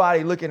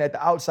 Anybody looking at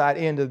the outside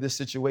end of this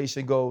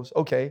situation goes,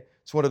 okay,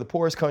 it's one of the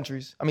poorest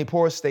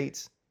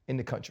states in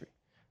the country.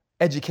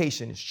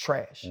 Education is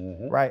trash,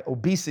 right?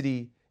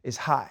 Obesity is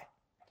high.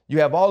 You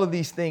have all of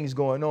these things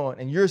going on,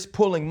 and you're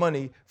pulling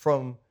money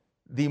from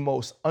the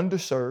most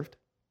underserved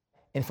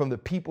and from the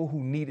people who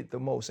need it the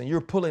most. And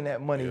you're pulling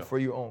that money for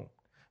your own,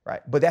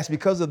 right? But that's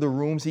because of the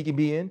rooms he can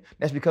be in.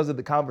 That's because of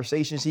the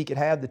conversations he could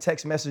have, the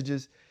text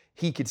messages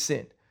he could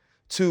send.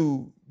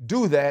 To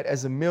do that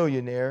as a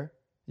millionaire,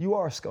 you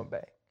are a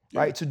scumbag,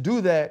 right? To do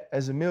that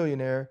as a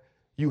millionaire,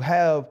 you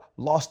have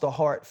lost the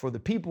heart for the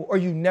people or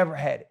you never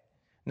had it.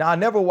 Now, I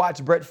never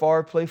watched Brett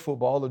Favre play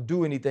football or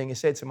do anything and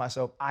said to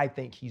myself, I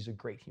think he's a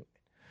great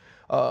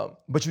human.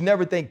 But you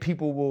never think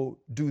people will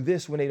do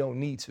this when they don't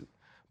need to.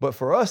 But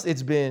for us,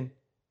 it's been,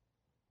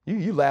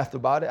 you laughed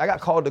about it. I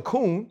got called a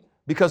coon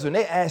because when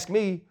they asked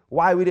me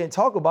why we didn't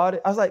talk about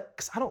it, I was like,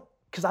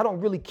 because I don't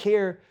really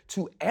care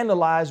to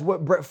analyze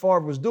what Brett Favre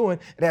was doing.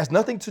 It has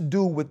nothing to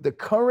do with the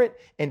current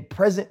and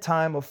present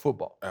time of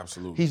football.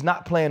 Absolutely. He's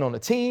not playing on a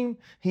team.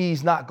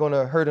 He's not going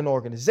to hurt an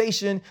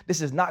organization.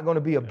 This is not going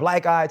to be a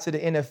black eye to the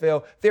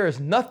NFL. There is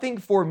nothing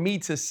for me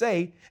to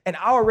say, and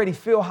I already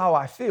feel how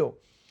I feel.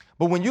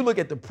 But when you look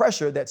at the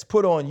pressure that's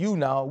put on you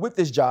now with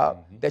this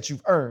job that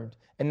you've earned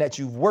and that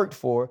you've worked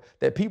for,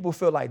 that people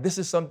feel like this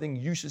is something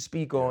you should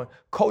speak on.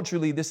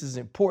 Culturally, this is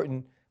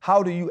important.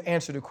 How do you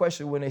answer the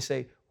question when they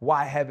say,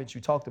 why haven't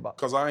you talked about it?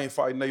 Because I ain't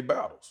fighting they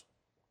battles.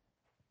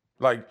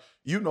 Like,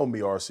 you know me,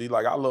 RC.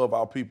 Like, I love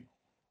our people.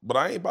 But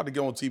I ain't about to get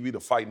on TV to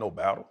fight no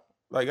battle.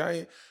 Like, I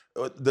ain't.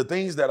 The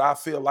things that I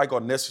feel like are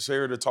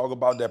necessary to talk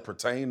about that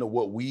pertain to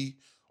what we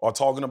are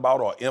talking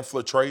about or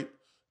infiltrate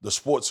the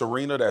sports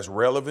arena that's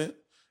relevant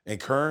and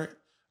current,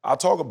 I'll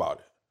talk about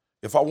it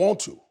if I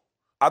want to.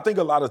 I think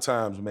a lot of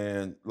times,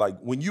 man, like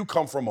when you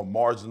come from a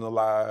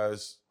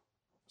marginalized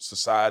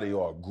society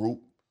or a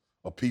group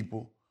of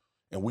people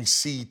and we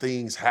see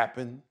things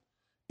happen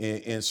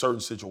in certain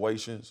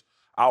situations,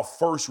 our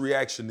first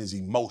reaction is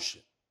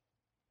emotion.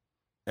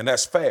 And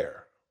that's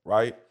fair,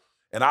 right?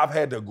 And I've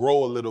had to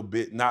grow a little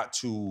bit not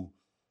to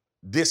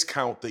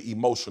discount the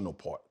emotional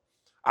part.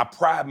 I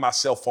pride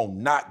myself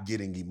on not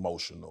getting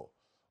emotional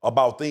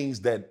about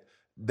things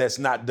that's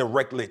not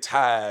directly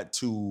tied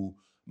to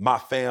my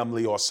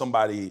family or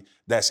somebody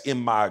that's in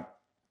my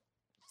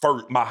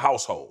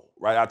household,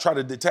 right? I try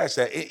to detach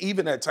that.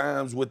 Even at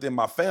times within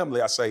my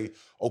family, I say,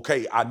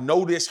 okay, I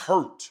know this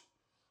hurt,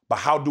 but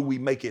how do we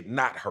make it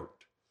not hurt?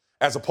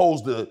 As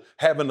opposed to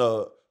having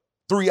a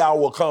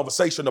 3-hour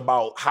conversation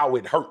about how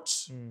it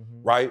hurts,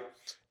 right?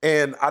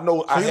 And I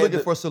know So you're looking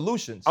for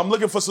solutions. I'm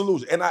looking for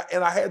solutions. And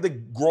I had to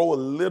grow a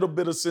little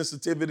bit of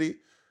sensitivity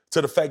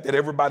to the fact that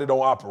everybody don't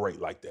operate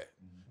like that.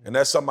 And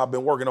that's something I've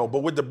been working on.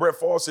 But with the Brett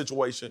Favre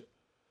situation,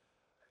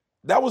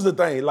 that was the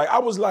thing. Like, I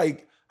was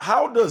like,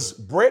 how does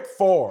Brett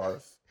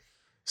Favre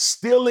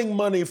stealing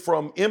money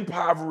from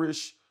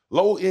impoverished,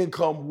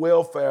 low-income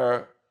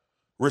welfare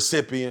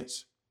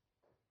recipients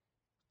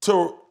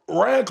to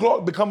Ryan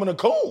Clark becoming a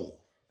coon?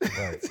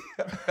 Right.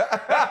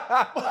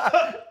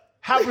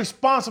 How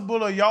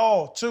responsible are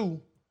y'all,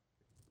 too,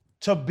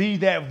 to be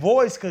that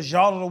voice because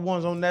y'all are the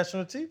ones on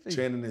national TV?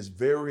 Shannon, is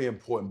very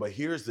important. But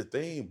here's the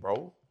thing,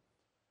 bro.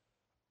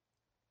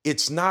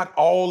 It's not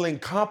all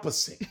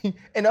encompassing.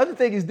 And the other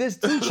thing is this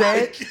too,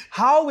 Chad.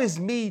 How is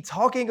me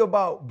talking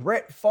about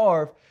Brett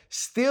Favre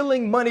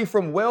stealing money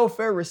from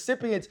welfare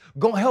recipients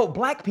gonna help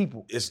black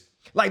people?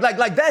 Like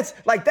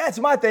that's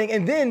my thing.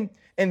 And then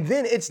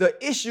it's the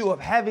issue of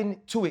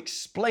having to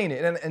explain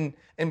it.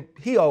 And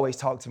he always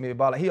talked to me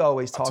about it. He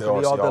always talked to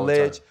me off the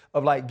ledge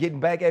of like getting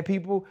back at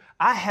people.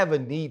 I have a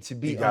need to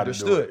be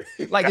understood.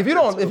 Like if you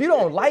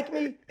don't like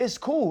me, it's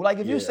cool. Like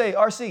if you say,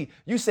 RC,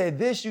 you said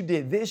this, you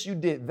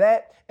did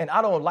that, and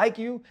I don't like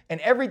you,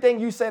 and everything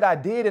you said I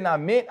did and I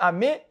meant, I'm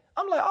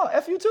like, oh,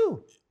 F you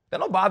too. That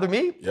don't bother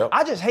me. Yep.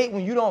 I just hate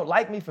when you don't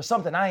like me for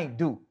something I ain't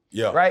do.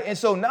 Yeah. Right? And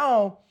so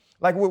now,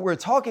 like we're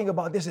talking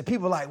about this, and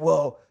people are like,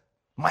 well,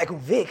 Michael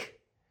Vick,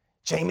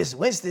 Jameis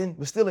Winston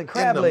was still in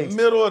crab legs. In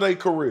the middle of their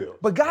career.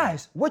 But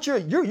guys, what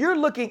you're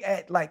looking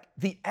at like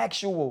the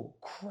actual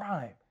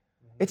crime.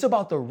 It's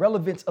about the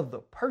relevance of the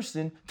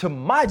person to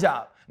my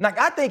job. Like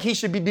I think he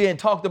should be being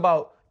talked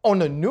about on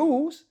the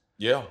news.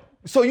 Yeah.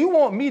 So you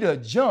want me to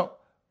jump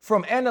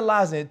from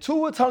analyzing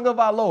Tua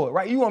Tagovailoa,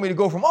 right? You want me to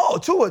go from,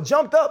 Tua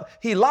jumped up,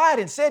 he lied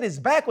and said his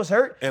back was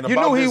hurt. And you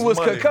knew he was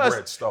money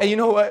concussed. And you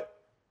know what?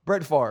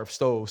 Brett Favre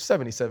stole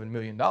 $77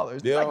 million.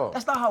 Yeah. Like,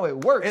 that's not how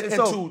it works. And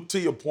so, to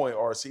your point,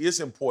 RC, it's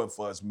important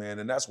for us, man,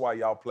 and that's why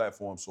y'all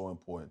platform's so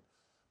important.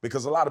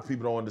 Because a lot of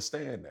people don't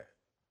understand that.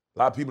 A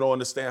lot of people don't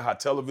understand how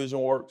television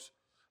works.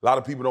 A lot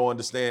of people don't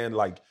understand,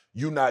 like,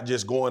 you not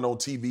just going on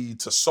TV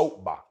to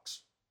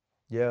soapbox.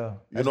 Yeah.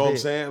 You know what I'm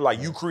saying?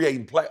 Like, you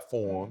creating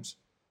platforms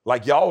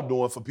like y'all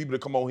doing for people to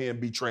come on here and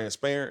be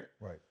transparent,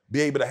 right?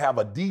 Be able to have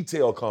a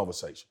detailed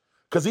conversation.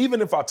 Because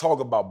even if I talk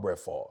about Brett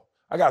Favre,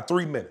 I got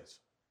 3 minutes.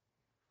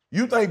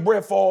 You think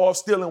Brett Favre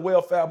stealing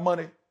welfare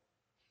money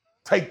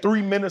take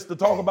 3 minutes to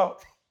talk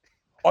about?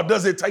 Or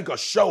does it take a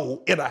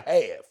show and a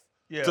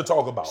half to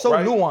talk about? So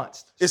right?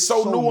 nuanced. It's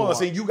so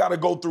nuanced, and you got to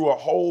go through a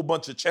whole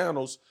bunch of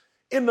channels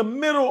in the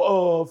middle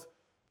of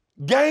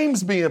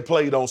games being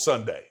played on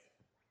Sunday.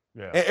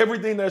 Yeah. And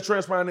everything that's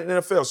transpiring in the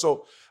NFL.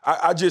 So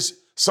I just,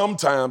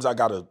 sometimes I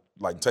got to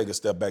like take a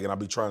step back and I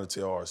be trying to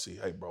tell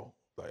RC, hey, bro,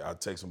 like I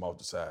text him off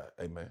the side,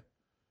 hey, man,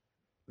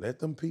 let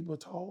them people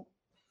talk.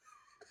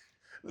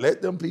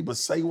 Let them people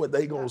say what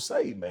they gonna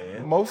say,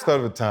 man. Most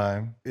of the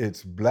time,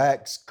 it's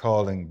blacks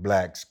calling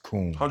blacks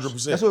coons.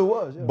 100%. That's what it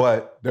was. Yeah.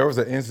 But there was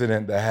an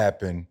incident that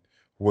happened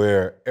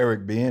where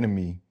Eric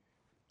Bieniemy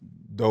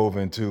dove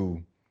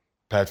into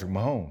Patrick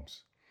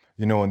Mahomes.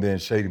 You know, and then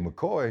Shady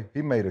McCoy,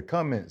 he made a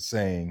comment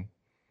saying,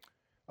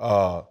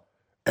 Eric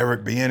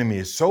Bieniemy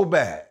is so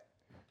bad.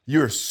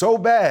 You're so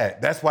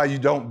bad. That's why you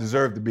don't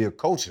deserve to be a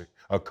coach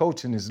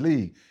in this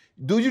league.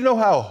 Do you know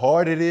how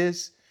hard it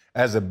is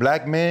as a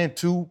black man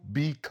to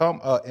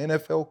become an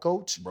NFL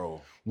coach?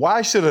 Bro.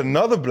 Why should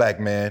another black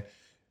man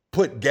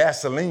put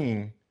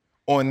gasoline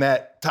on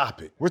that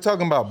topic? We're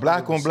talking about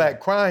black 100%. On black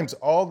crimes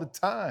all the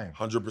time.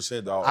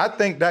 100%, dog. I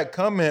think that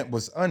comment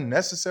was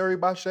unnecessary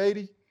by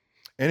Shady,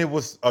 and it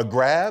was a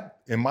grab,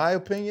 in my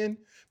opinion,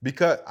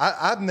 because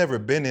I've never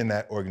been in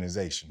that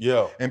organization.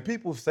 Yeah. And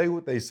people say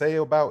what they say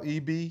about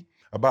EB,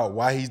 about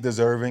why he's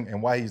deserving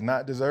and why he's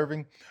not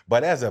deserving.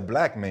 But as a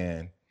black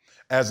man,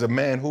 as a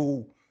man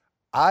who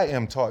I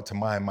am taught to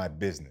mind my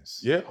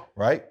business. Yeah.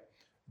 Right?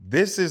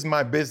 This is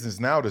my business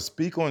now to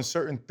speak on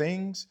certain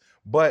things,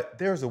 but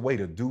there's a way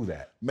to do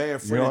that. Man,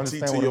 Freddie T,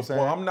 to your point,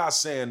 I'm not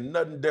saying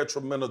nothing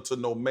detrimental to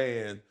no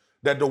man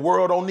that the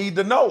world don't need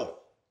to know.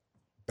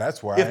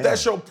 That's why if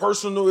that's your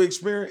personal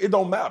experience, it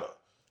don't matter.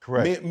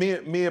 Correct.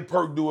 Me and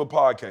Perk do a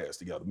podcast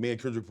together, me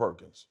and Kendrick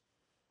Perkins.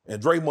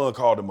 And Draymond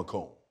called him a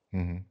coon.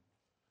 Mm-hmm.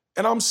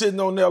 And I'm sitting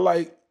on there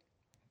like,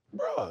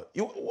 bruh,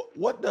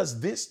 what does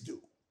this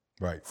do?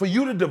 Right. For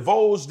you to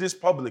divulge this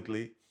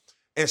publicly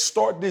and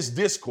start this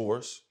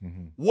discourse,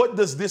 what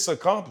does this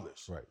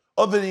accomplish? Right.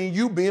 Other than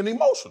you being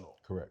emotional.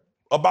 Correct.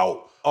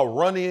 About a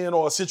run-in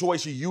or a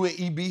situation you and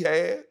EB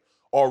had,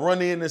 or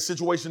run-in in a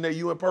situation that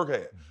you and Perk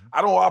had.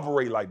 I don't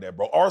operate like that,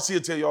 bro. RC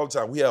will tell you all the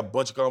time, we have a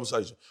bunch of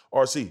conversations.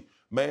 RC,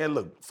 man,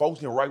 look,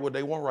 folks can write what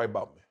they want to write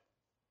about me.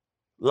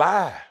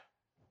 Lie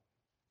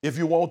if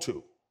you want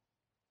to.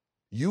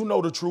 You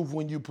know the truth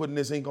when you putting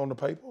this ink on the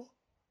paper.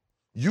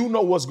 You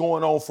know what's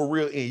going on for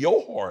real in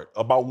your heart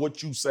about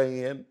what you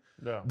saying,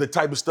 the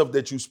type of stuff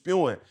that you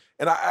spewing.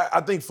 And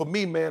I think for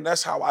me, man,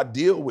 that's how I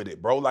deal with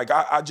it, bro. Like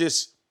I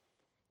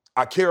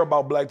care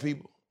about black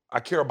people. I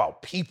care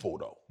about people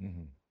though.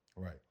 Mm-hmm.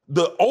 Right.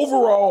 The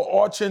overall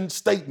arching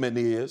statement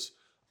is,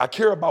 I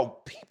care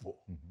about people.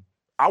 Mm-hmm.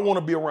 I want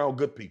to be around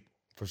good people.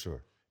 For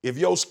sure. If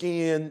your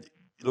skin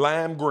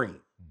lime green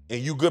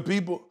and you good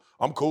people,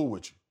 I'm cool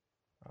with you.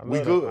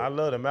 I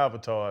love them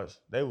avatars.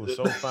 They were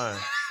so fine.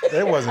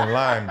 They wasn't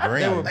lime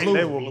green.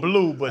 They were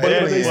blue, but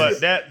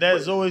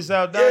that Zoe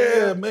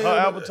Saldana, man, her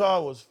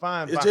avatar was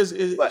fine. I'm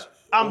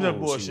just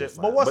bullshit.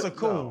 But what's a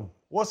coon? No.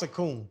 What's a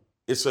coon?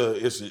 It's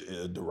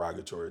a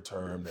derogatory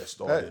term that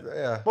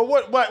started. But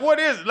what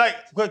is it? Like,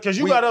 because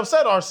you got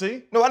upset,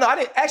 RC. No, I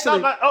didn't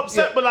actually. Not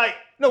upset, but like,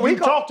 we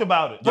talked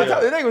about it.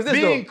 Yeah. The thing was this,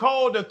 being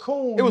called a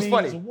coon. It was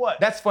funny. What?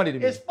 That's funny to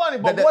me. It's funny,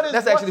 but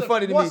that's actually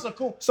funny to me. What's a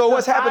coon? So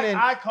what's happening?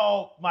 I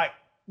call my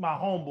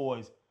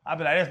homeboys. I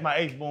be like, that's my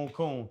H-bone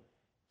coon.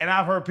 And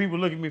I've heard people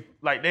look at me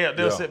like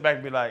they'll sit back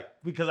and be like,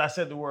 because I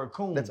said the word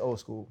coon. That's old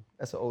school.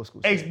 That's an old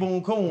school.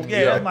 H-bone coon.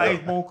 Yeah, that's my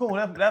H-bone coon.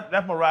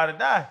 That's my ride or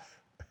die.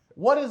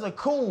 What is a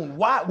coon?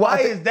 Why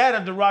is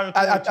that a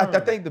derogatory term? I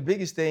think the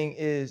biggest thing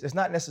is it's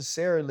not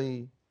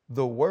necessarily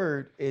the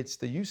word, it's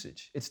the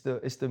usage. It's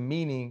the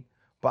meaning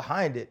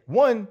behind it.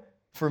 One,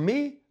 for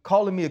me,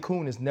 calling me a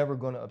coon is never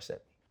gonna upset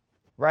me,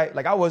 right?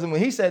 Like when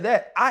he said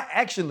that, I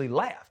actually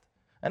laughed.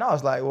 And I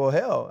was like, well,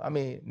 hell, I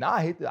mean, now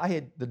I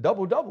hit the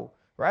double-double,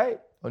 right?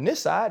 On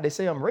this side, they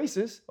say I'm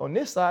racist. On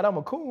this side, I'm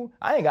a coon.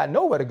 I ain't got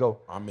nowhere to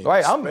go. I mean,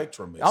 right? the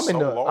spectrum is so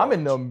large. I'm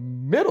in the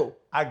middle.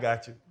 I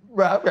got you.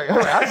 Right.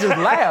 I just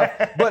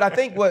laugh. But I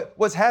think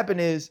what's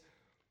happened is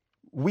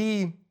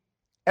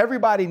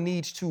everybody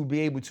needs to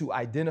be able to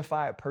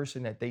identify a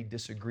person that they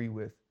disagree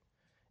with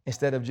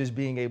instead of just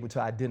being able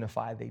to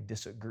identify they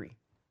disagree.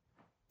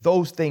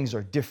 Those things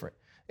are different.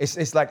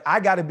 It's like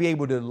I got to be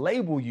able to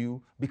label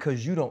you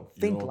because you don't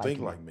think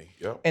like me.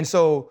 Yep. And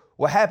so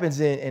what happens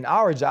in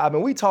our job,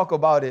 and we talk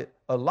about it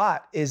a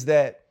lot, is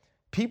that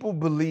people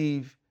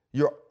believe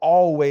you're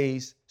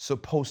always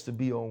supposed to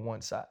be on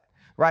one side,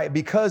 right?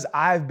 Because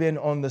I've been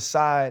on the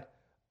side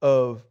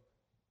of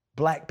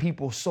black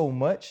people so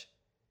much,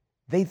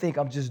 they think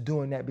I'm just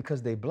doing that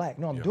because they black.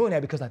 No, I'm doing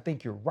that because I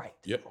think you're right.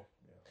 Yep.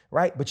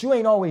 Right? But you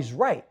ain't always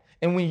right.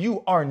 And when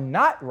you are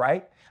not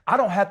right, I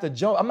don't have to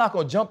jump. I'm not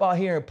going to jump out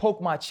here and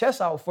poke my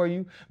chest out for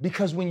you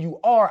because when you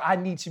are, I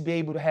need to be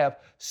able to have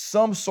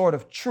some sort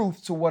of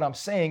truth to what I'm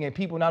saying and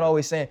people not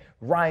always saying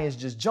Ryan's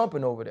just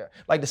jumping over there.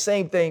 Like the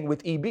same thing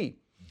with EB.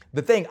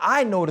 The thing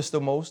I noticed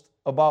the most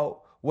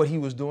about what he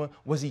was doing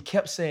was he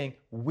kept saying,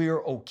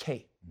 we're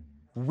okay.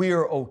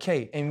 We're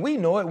okay. And we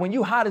know it. When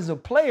you hot as a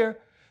player,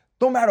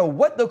 no matter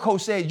what the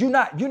coach says,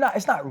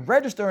 it's not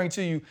registering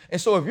to you.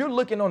 And so if you're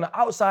looking on the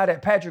outside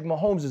at Patrick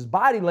Mahomes'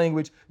 body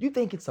language, you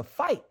think it's a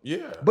fight.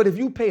 Yeah. But if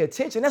you pay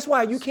attention, that's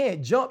why you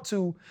can't jump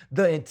to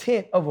the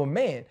intent of a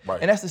man. Right.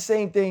 And that's the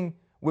same thing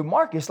with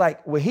Marcus.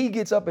 Like when he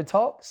gets up and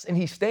talks and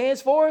he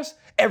stands for us,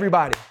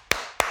 everybody.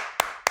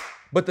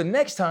 But the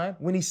next time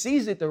when he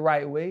sees it the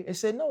right way, it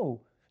said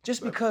no.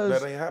 Just because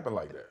that ain't happen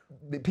like that.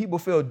 The people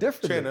feel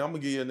different. Shannon, I'm gonna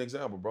give you an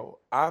example, bro.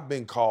 I've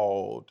been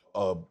called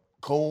a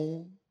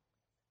coon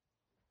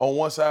on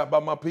one side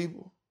by my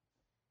people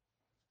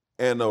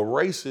and a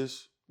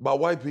racist by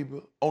white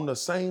people on the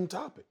same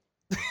topic.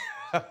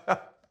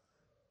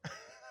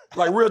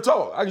 Like real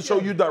talk. I can show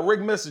you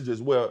direct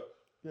messages where,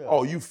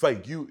 oh, you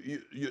fake.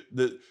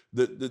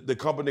 The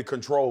company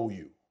control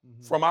you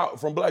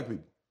from black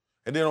people.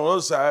 And then on the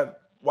other side,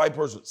 white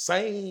person,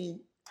 same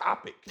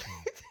topic.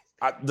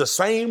 The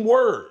same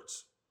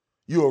words.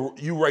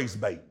 You race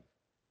baiting.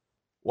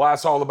 Why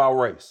it's all about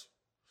race.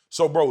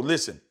 So, bro,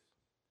 listen.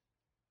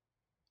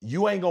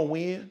 You ain't gonna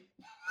win.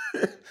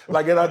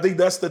 Like, and I think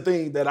that's the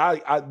thing that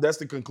that's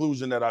the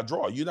conclusion that I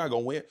draw. You're not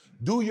gonna win.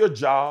 Do your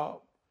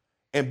job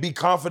and be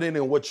confident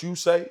in what you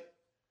say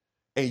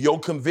and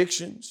your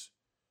convictions.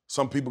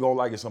 Some people gonna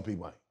like it, some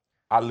people ain't.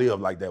 I live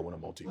like that when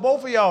I'm on TV.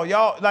 Both of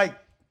y'all,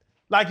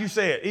 like you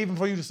said, even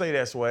for you to say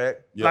that, Swag,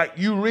 like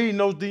you reading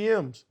those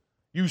DMs.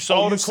 You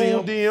saw the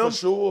cool DM. For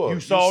sure.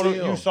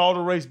 You saw the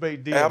race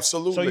bait DM.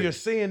 Absolutely. So you're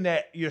seeing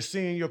that, you're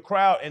seeing your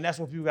crowd, and that's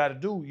what people got to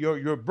do.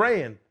 Your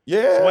brand.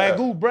 Yeah.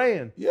 Swagu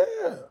brand. Yeah.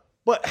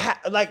 But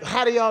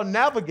how do y'all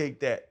navigate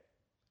that?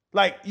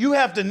 Like you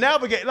have to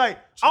navigate. Like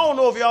I don't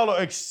know if y'all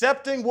are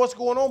accepting what's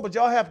going on, but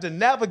y'all have to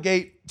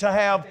navigate to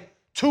have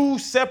two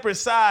separate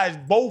sides,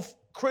 both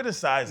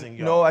criticizing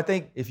y'all. No, I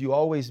think if you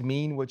always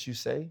mean what you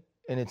say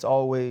and it's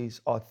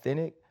always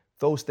authentic,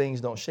 those things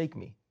don't shake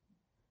me.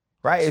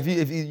 Right?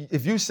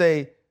 If you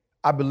say,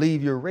 I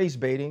believe you're race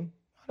baiting,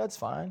 that's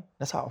fine.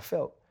 That's how I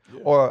felt.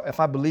 Yeah. Or if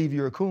I believe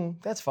you're a coon,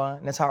 that's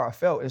fine. That's how I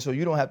felt. And so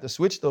you don't have to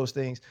switch those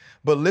things.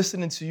 But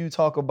listening to you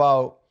talk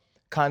about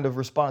kind of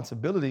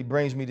responsibility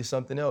brings me to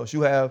something else.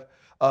 You have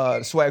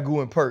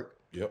Swagu and Perk,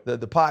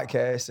 the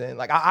podcast. And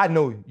like, I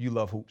know you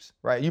love hoops,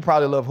 right? You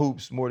probably love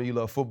hoops more than you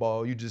love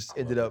football. You just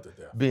ended up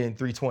being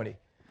 320.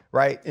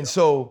 Right? And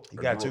so he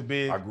got too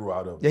big. I grew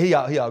out of it.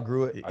 Yeah, he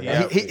outgrew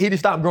it. He just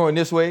stopped growing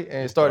this way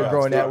and started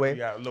growing that way. He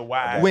got a little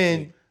wide.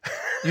 When,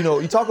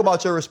 you talk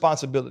about your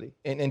responsibility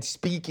and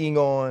speaking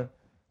on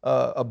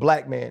a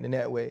black man in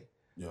that way.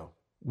 Yeah.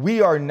 We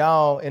are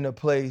now in a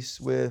place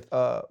with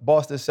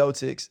Boston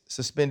Celtics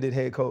suspended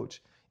head coach,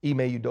 Ime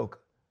Udoka,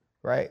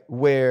 right?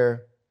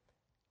 Where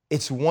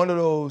it's one of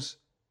those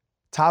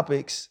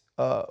topics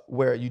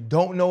where you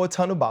don't know a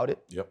ton about it.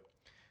 Yep.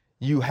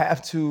 You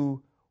have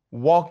to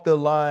walk the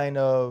line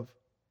of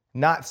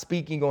not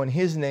speaking on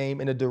his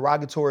name in a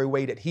derogatory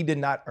way that he did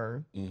not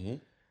earn,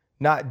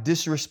 not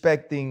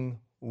disrespecting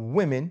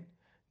women,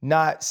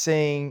 not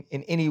saying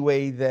in any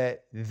way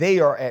that they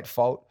are at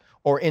fault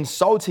or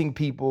insulting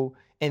people,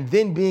 and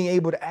then being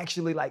able to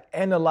actually like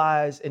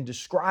analyze and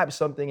describe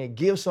something and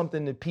give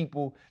something to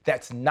people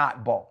that's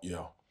not ball.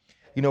 Yeah.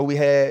 We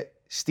had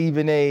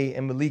Stephen A.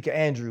 and Malika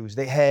Andrews.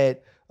 They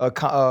had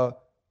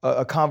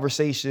a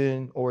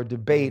conversation or a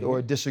debate or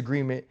a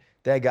disagreement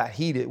that got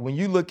heated. When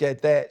you look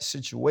at that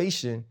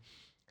situation,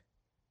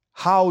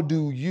 how would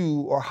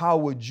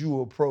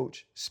you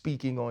approach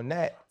speaking on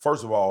that?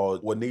 First of all,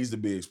 what needs to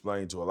be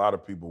explained to a lot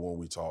of people when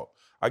we talk,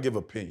 I give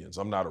opinions.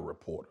 I'm not a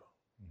reporter.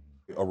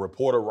 A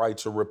reporter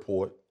writes a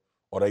report.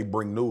 or they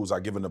bring news, I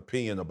give an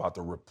opinion about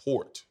the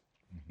report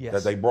Yes.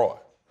 that they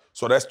brought.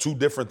 So that's two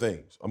different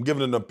things. I'm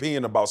giving an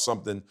opinion about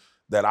something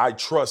that I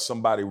trust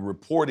somebody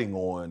reporting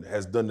on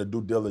has done the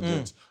due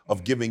diligence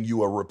of giving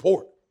you a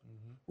report,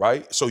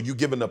 right? So you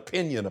give an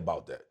opinion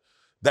about that.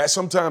 That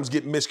sometimes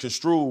get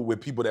misconstrued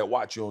with people that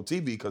watch you on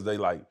TV because they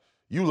like,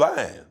 you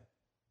lying.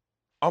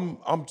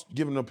 I'm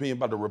giving an opinion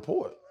about the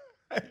report.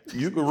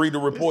 You can read the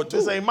report too.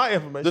 This ain't my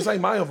information. This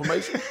ain't my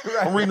information.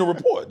 I'm reading the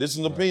report. This is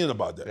an opinion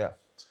about that. Yeah.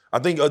 I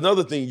think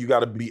another thing you got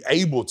to be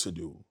able to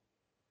do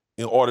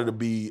in order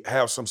to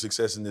have some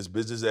success in this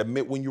business is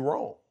admit when you're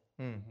wrong.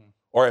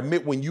 Or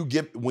admit when you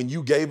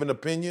gave an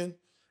opinion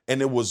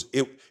and it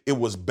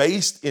was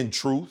based in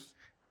truth.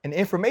 And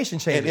information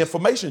changes. And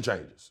information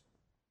changes.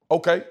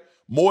 Okay,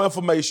 more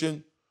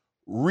information,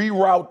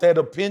 reroute that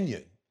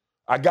opinion.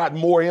 I got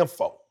more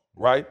info,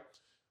 right?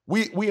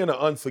 We in an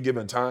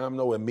unforgiving time,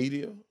 though, in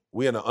media.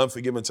 We in an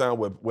unforgiving time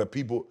where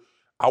people,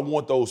 I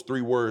want those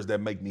 3 words that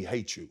make me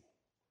hate you.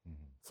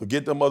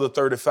 Forget them other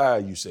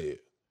 35 you said.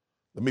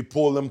 Let me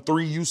pull them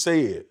 3 you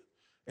said,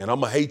 and I'm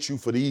going to hate you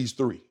for these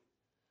 3.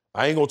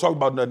 I ain't going to talk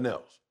about nothing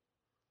else.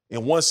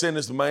 In one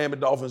sentence, the Miami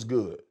Dolphins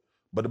good,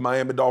 but the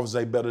Miami Dolphins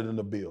ain't better than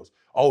the Bills.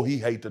 Oh, he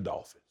hate the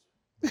Dolphins.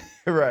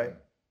 Right.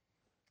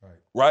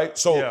 Right?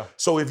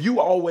 So if you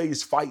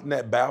always fighting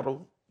that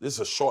battle, this is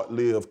a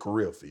short-lived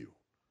career for you.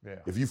 Yeah.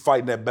 If you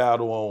fighting that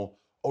battle on,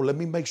 oh, let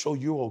me make sure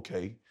you're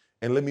okay,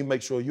 and let me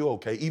make sure you're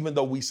okay, even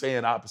though we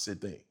saying opposite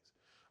things.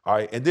 All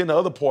right? And then the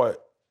other part,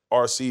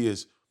 RC,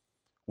 is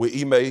with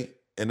Ime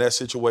and that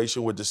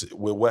situation with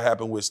what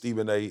happened with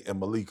Stephen A. and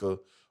Malika,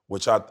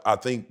 which I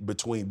think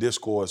between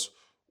discourse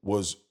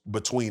was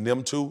between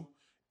them two,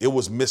 it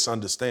was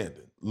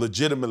misunderstanding,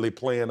 legitimately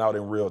playing out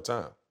in real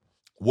time.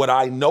 What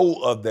I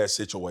know of that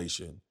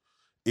situation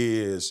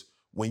is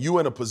when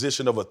you're in a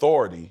position of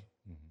authority,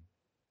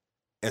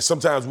 and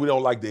sometimes we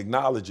don't like to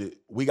acknowledge it,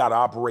 we got to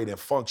operate and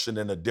function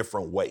in a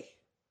different way,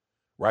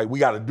 right? We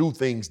got to do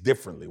things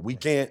differently. We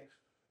can't,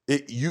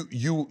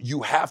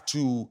 you have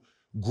to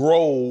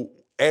grow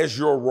as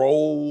your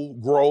role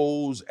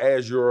grows,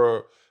 as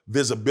your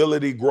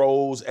visibility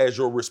grows, as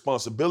your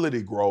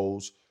responsibility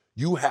grows,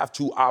 you have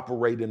to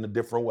operate in a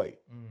different way.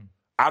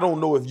 I don't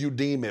know if you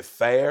deem it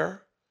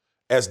fair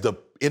as the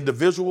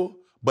individual,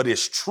 but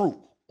it's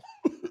true.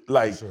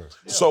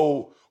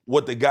 So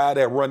what the guy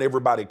that run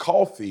Everybody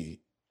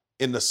Coffee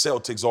in the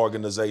Celtics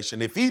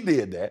organization, if he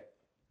did that,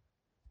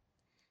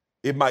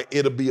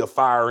 it'll be a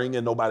firing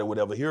and nobody would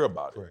ever hear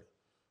about it. Right.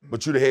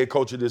 But you're the head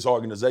coach of this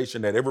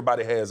organization that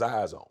everybody has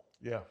eyes on.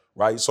 Yeah.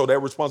 Right? So that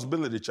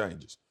responsibility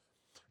changes.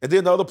 And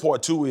then the other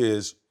part too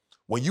is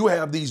when you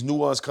have these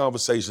nuanced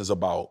conversations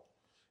about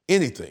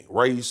anything,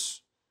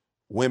 race,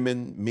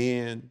 women,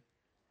 men,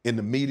 in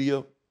the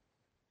media,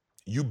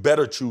 you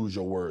better choose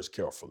your words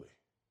carefully.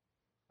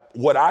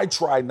 What I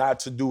try not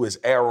to do is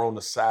err on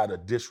the side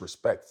of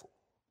disrespectful.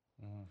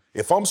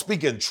 If I'm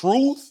speaking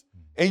truth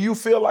and you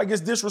feel like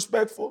it's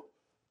disrespectful,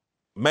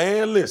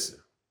 man, listen.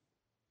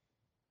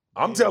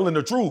 I'm telling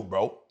the truth,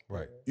 bro.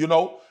 Right. You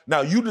know?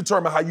 Now you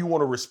determine how you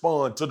want to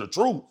respond to the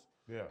truth.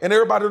 Yeah. And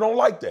everybody don't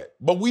like that.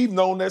 But we've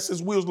known that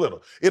since we was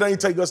little. It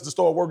ain't take us to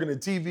start working in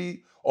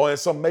TV or in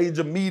some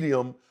major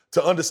medium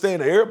to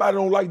understand that everybody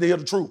don't like to hear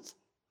the truth.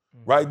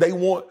 Right? They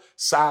want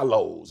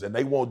silos and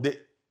they want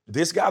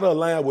this got to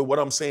align with what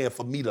I'm saying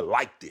for me to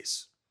like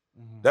this.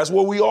 That's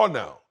where we are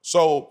now.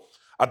 So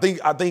I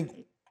think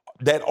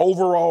that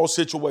overall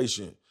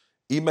situation,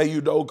 Ime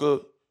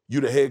Udoka,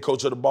 you the head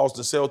coach of the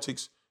Boston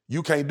Celtics,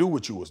 you can't do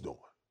what you was doing.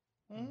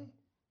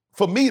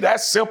 For me,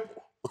 that's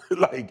simple.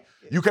 Like,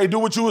 you can't do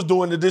what you was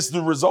doing, and this is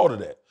the result of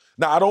that.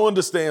 Now, I don't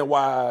understand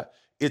why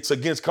it's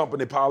against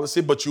company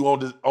policy, but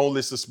you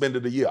only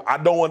suspended a year. I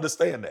don't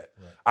understand that.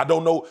 Right. I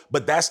don't know,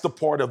 but that's the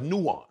part of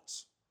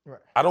nuance. Right.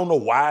 I don't know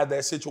why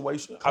that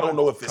situation. I don't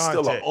know if it's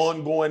still an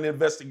ongoing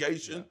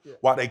investigation,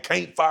 why they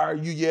can't fire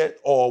you yet,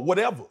 or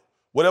whatever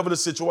the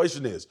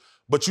situation is.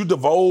 But you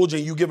divulge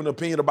and you give an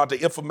opinion about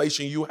the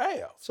information you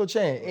have. So,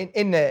 Chan,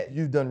 in that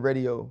you've done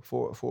radio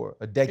for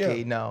a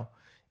decade now,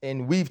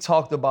 and we've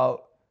talked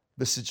about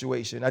the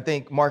situation. I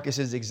think Marcus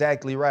is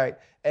exactly right.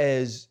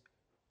 As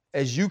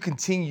you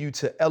continue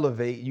to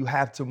elevate, you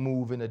have to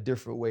move in a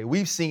different way.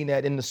 We've seen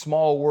that in the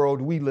small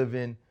world we live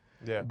in.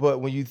 Yeah. But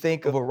when you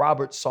think of a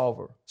Robert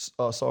Sarver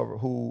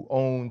who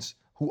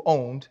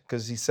owned,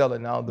 because he's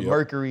selling now, the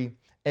Mercury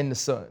and the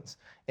Suns,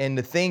 and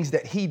the things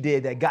that he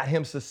did that got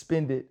him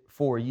suspended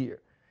for a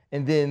year.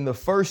 And then the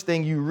first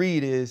thing you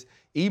read is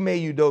Ime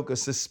Udoka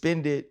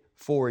suspended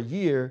for a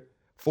year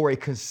for a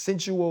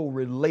consensual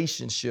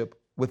relationship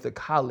with a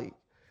colleague.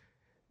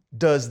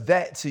 Does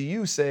that to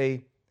you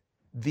say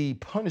the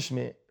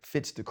punishment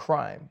fits the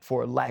crime,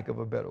 for lack of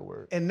a better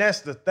word? And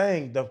that's the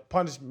thing, the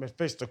punishment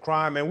fits the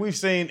crime. And we've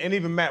seen, and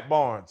even Matt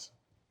Barnes,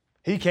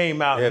 he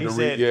came out and he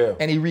said,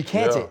 and he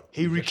recanted.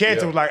 He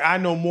recanted, was like, I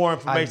know more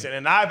information.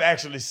 And I've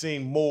actually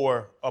seen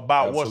more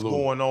about what's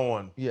going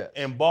on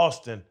in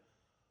Boston.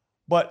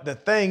 But the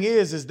thing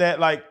is that,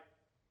 like,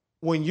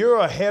 when you're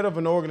a head of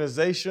an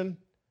organization,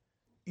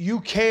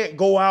 you can't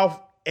go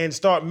out and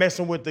start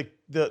messing with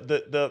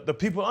the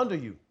people under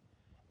you.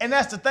 And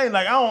that's the thing.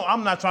 Like,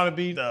 I'm not trying to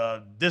be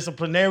the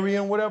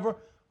disciplinarian, whatever,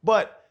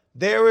 but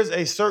there is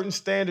a certain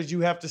standard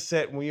you have to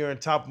set when you're in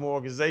top of an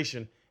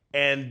organization.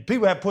 And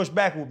people have pushed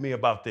back with me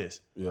about this.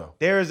 Yeah.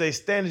 There is a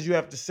standard you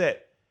have to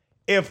set.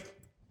 If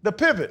the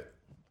pivot,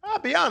 I'll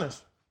be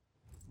honest,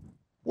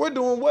 we're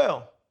doing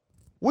well.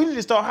 We need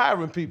to start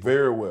hiring people.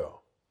 Very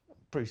well.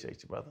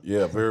 Appreciate you, brother.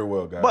 Yeah, very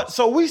well, guys. But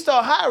so we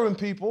start hiring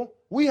people.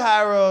 We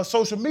hire a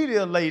social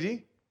media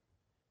lady.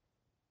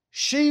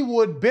 She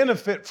would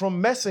benefit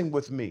from messing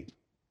with me.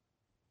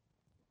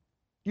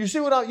 You see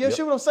what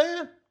I'm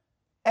saying?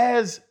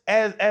 As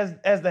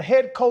the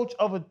head coach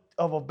of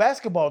a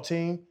basketball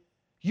team,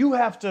 you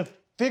have to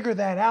figure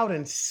that out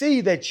and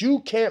see that you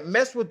can't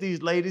mess with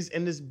these ladies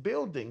in this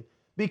building,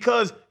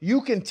 because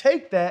you can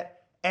take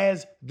that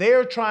as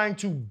they're trying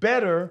to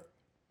better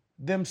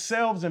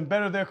themselves and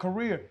better their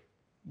career.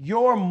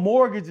 Your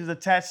mortgage is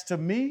attached to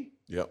me.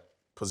 Yep.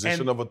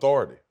 Position of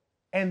authority.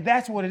 And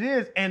that's what it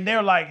is. And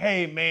they're like,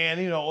 hey, man,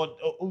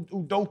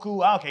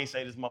 Udoku, I can't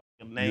say this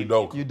motherfucking name.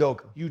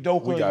 Udoka.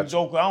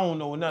 Udoka. I don't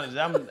know none of this.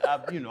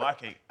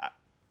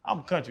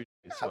 I'm country.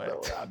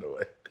 I know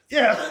it.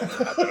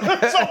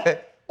 Yeah.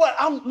 But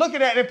I'm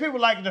looking at it, and people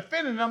like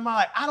defending them. I'm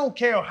like, I don't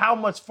care how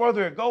much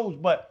further it goes,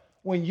 but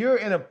when you're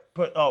in a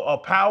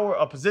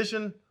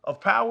position of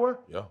power,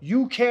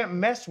 you can't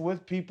mess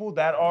with people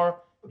that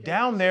are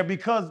down there,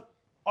 because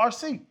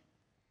RC,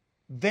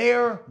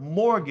 their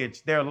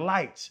mortgage, their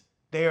lights,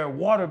 their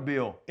water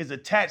bill is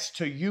attached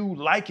to you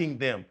liking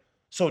them.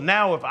 So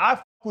now if I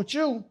f with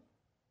you,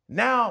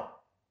 now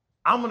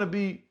I'm gonna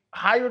be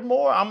hired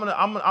more. I'm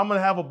gonna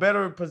have a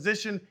better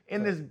position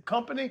in this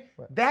company.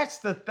 That's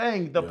the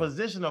thing, the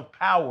position of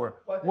power,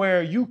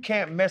 where you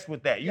can't mess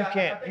with that. You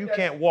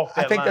can't walk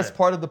that line. I think that's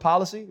part of the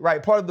policy,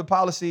 right? Part of the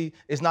policy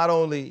is not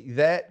only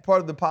that.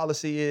 Part of the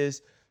policy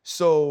is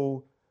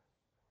so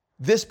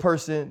this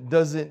person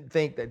doesn't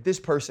think that this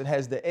person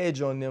has the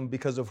edge on them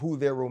because of who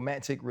their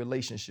romantic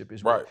relationship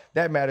is with. Right.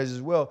 That matters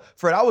as well.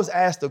 Fred, I was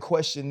asked a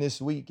question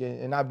this week,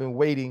 and I've been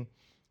waiting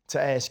to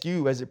ask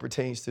you as it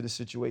pertains to the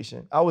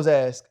situation. I was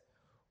asked,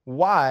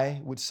 why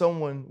would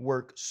someone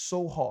work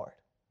so hard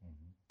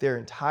their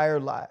entire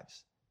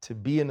lives to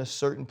be in a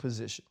certain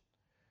position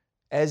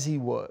as he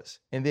was,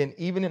 and then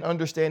even in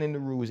understanding the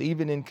rules,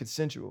 even in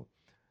consensual,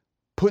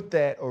 put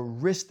that or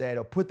risk that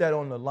or put that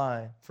on the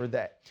line for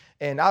that?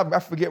 And I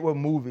forget what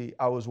movie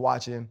I was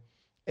watching,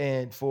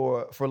 and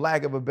for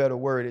lack of a better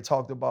word, it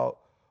talked about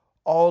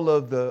all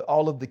of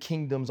the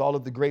kingdoms, all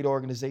of the great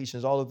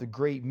organizations, all of the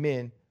great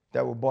men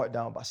that were brought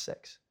down by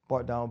sex,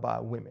 brought down by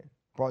women,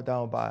 brought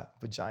down by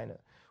vagina.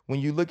 When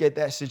you look at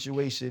that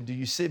situation, do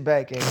you sit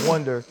back and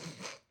wonder?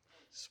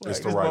 It's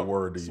the right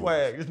word to use.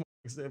 Swag. This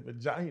motherfucker said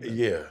vagina.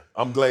 Yeah,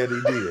 I'm glad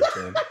he did,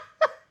 Chan.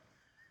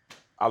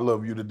 I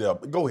love you to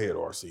death. Go ahead,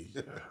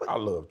 RC. I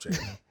love Chan.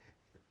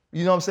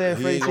 You know what I'm saying,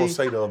 He Freddie ain't gonna T?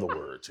 say the other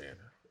word, Chan.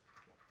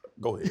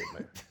 Go ahead,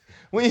 man.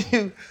 When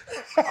you,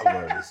 I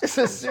love this. it's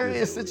a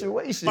serious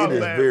situation. It is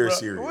Man, very bro.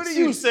 serious. What are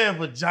you saying,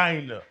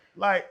 vagina?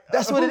 Like,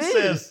 That's what who it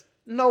says- is.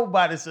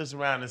 Nobody sits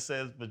around and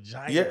says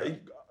vagina. Yeah,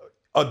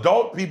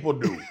 adult people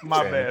do.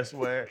 My Chan. bad,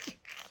 Swag.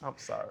 I'm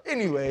sorry.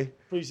 Anyway,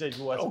 Appreciate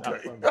you watching.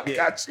 Okay,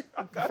 Out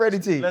I got you. Freddie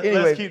T. Let's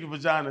Anyway, keep the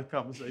vagina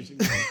conversation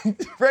going.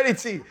 Freddie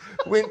T.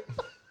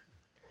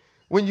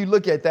 When you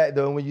look at that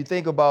though, when you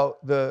think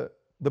about the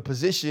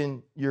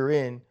position you're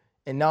in,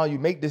 and now you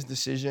make this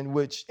decision,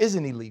 which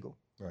isn't illegal,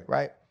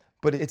 right?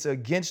 But it's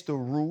against the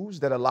rules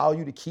that allow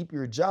you to keep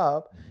your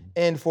job.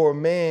 And for a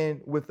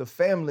man with a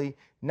family,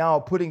 now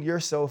putting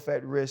yourself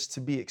at risk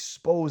to be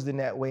exposed in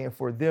that way and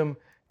for them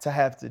to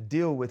have to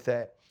deal with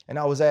that. And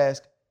I was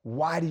asked,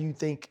 why do you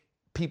think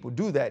people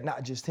do that,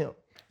 not just him?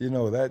 You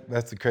know,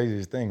 that's the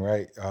craziest thing,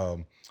 right?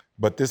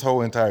 But this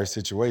whole entire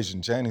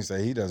situation, Channing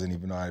said he doesn't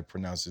even know how to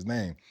pronounce his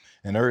name.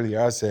 And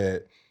earlier I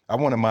said, I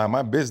want to mind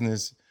my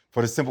business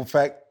for the simple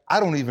fact, I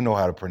don't even know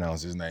how to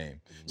pronounce his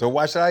name. So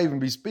why should I even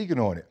be speaking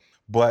on it?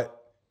 But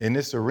in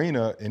this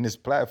arena, in this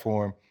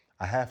platform,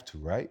 I have to,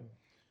 right?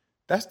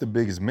 That's the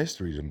biggest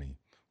mystery to me.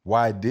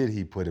 Why did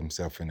he put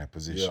himself in that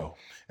position? Yeah.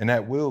 And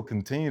that will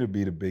continue to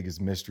be the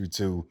biggest mystery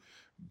to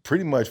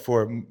pretty much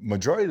for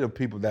majority of the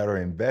people that are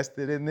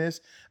invested in this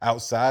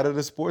outside of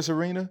the sports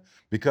arena,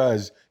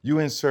 because you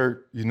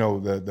insert, you know,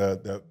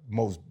 the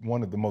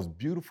one of the most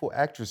beautiful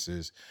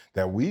actresses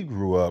that we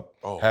grew up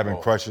having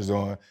crushes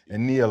on,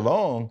 and Nia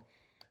Long,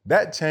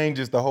 that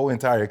changes the whole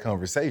entire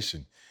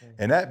conversation.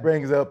 And that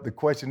brings up the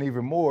question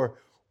even more,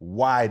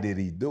 why did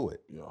he do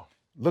it? Yeah.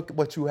 Look at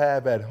what you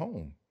have at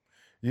home.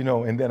 You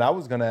know, and then I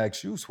was gonna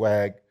ask you,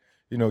 Swag,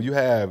 you know, you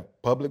have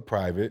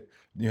public-private,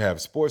 you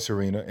have sports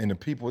arena, and the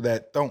people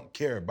that don't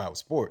care about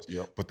sports,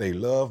 but they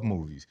love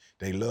movies.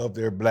 They love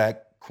their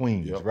black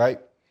queens, right?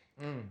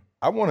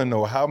 I wanna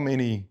know how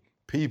many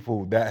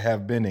people that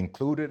have been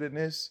included in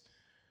this,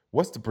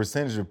 what's the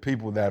percentage of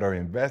people that are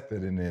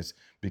invested in this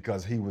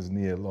because he was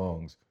Nia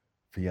Long's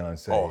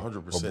fiance or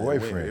 100%.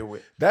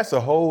 boyfriend? That's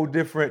a whole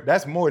different,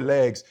 that's more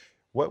legs.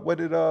 What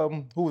did,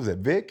 who was it,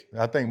 Vic?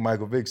 I think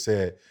Michael Vick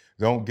said,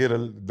 don't get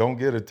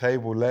a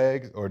table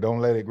legs or don't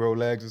let it grow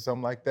legs or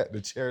something like that,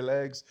 the chair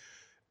legs,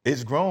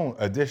 it's grown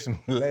additional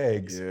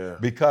legs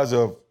because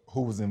of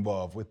who was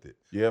involved with it.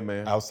 Yeah,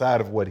 man. Outside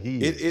of what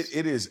he is.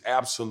 It is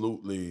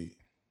absolutely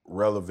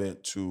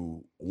relevant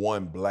to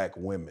black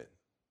women,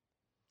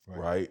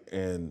 right?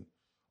 And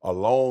a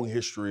long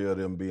history of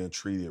them being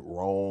treated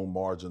wrong,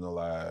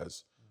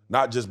 marginalized,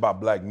 not just by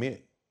black men,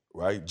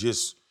 right?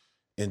 Just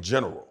in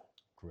general.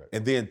 Correct.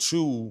 And then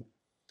two,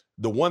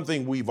 the one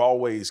thing we've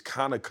always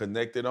kind of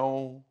connected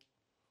on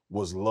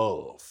was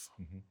love.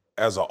 Mm-hmm.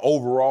 As an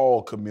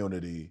overall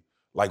community,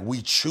 like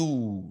we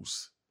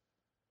choose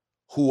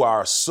who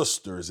our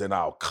sisters and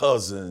our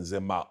cousins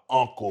and my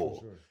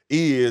uncle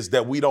is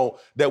that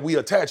we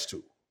attach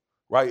to,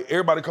 right?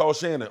 Everybody calls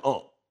Shannon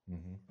Unc.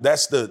 Mm-hmm.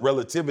 That's the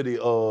relativity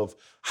of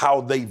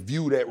how they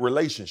view that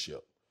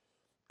relationship.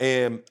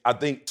 And I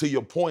think to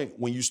your point,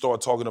 when you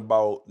start talking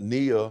about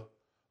Nia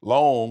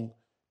Long,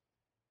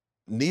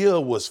 Nia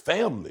was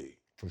family.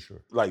 For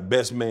sure. Like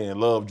best man,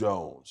 Love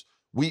Jones.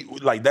 We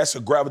like that's a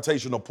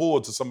gravitational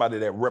pull to somebody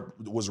that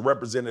was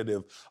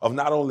representative of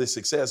not only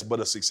success, but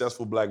a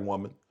successful black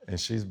woman. And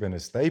she's been a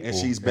staple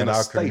in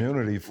our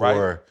community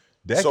for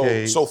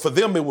decades. So for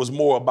them, it was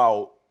more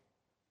about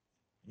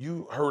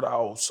you hurt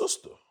our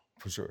sister.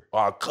 For sure.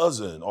 Our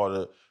cousin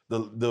or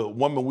the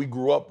woman we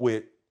grew up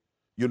with,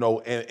 you know,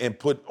 and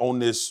put on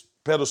this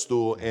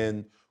pedestal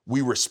and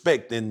we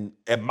respect and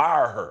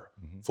admire her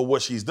for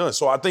what she's done.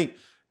 So I think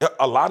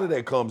a lot of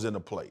that comes into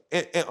play.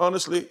 And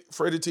honestly,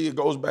 Freddie T, it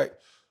goes back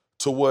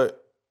to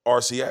what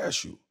RC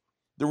asked you.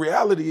 The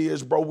reality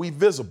is, bro, we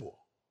visible.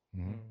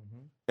 Mm-hmm.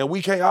 And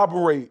we can't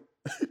operate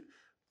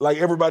like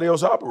everybody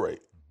else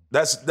operate.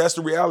 That's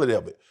the reality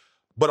of it.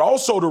 But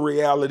also the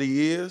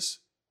reality is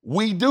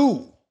we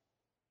do.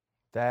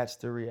 That's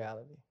the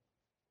reality.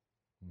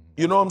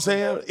 You know what I'm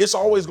saying? It's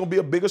always gonna be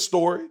a bigger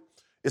story.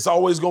 It's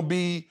always gonna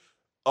be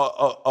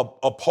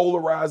a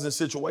polarizing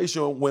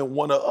situation when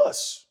one of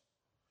us,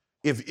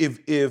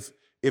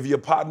 if your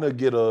partner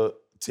get a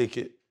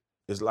ticket,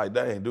 it's like,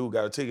 dang, dude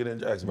got a ticket in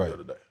Jacksonville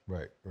today.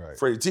 Right.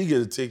 Freddie T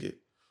get a ticket.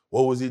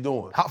 What was he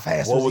doing? How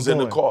fast what was he in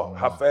going? The car?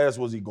 How fast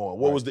was he going?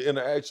 What was the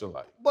interaction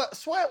like? But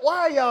Swag, why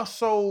are y'all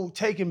so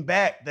taken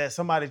back that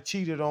somebody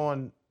cheated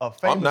on a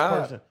famous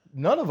person?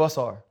 None of us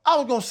are. I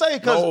was gonna say,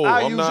 because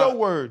I use your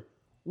word.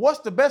 What's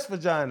the best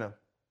vagina?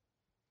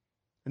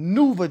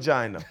 New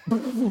vagina.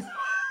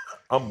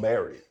 I'm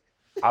married.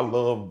 I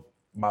love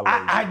my lady.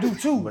 I do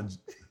too.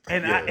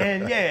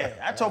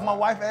 I told my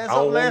wife ass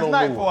up last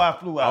night before I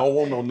flew out. I don't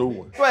want no new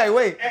one.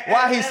 Wait.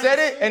 Why he said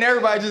it and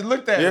everybody just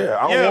looked at him? Yeah,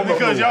 I don't want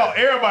because no new one.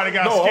 everybody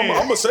got scared.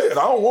 I'm gonna say it.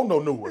 I don't want no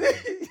new one.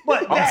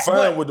 I'm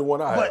fine with the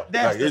one I have. But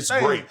that's it's the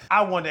thing. great.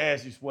 I wanted to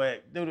ask you,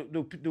 Swag.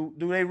 Do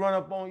they run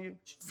up on you?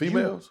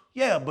 Females?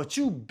 But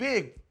you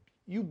big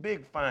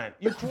fine.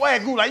 You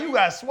Swagu, like you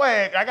got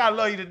swag. I gotta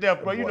love you to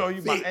death, bro. You know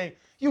you my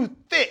you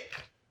thick.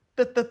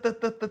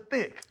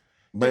 Thick.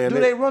 Man, do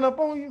they run up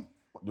on you?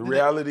 The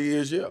reality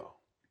is, yeah.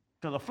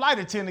 Because a flight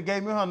attendant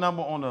gave me her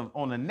number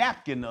on a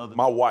napkin the other day.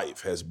 My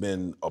wife has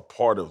been a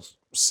part of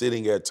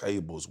sitting at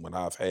tables when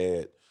I've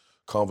had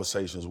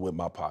conversations with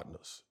my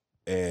partners.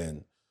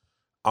 And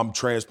I'm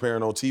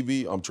transparent on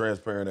TV, I'm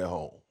transparent at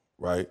home,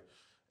 right?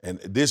 And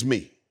this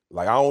me.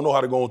 Like, I don't know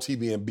how to go on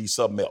TV and be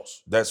something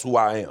else. That's who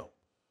I am.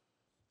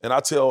 And I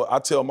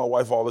tell my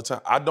wife all the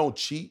time, I don't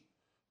cheat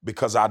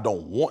because I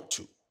don't want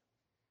to.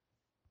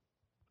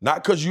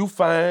 Not because you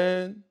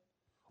fine,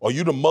 or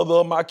you the mother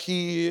of my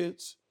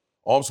kids,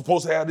 or I'm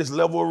supposed to have this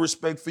level of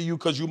respect for you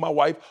because you my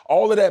wife.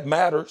 All of that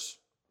matters.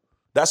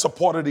 That's a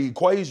part of the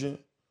equation.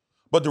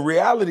 But the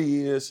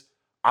reality is,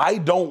 I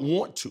don't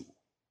want to.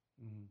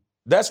 Mm-hmm.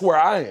 That's where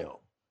I am.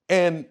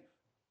 And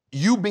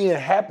you being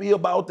happy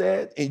about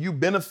that and you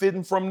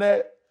benefiting from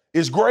that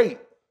is great.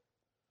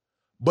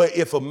 But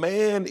if a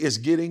man is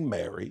getting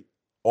married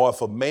or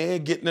if a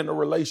man getting in a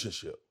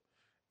relationship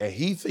and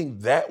he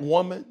think that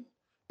woman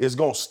is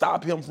gonna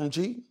stop him from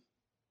cheating,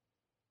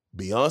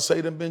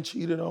 Beyonce done been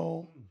cheated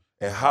on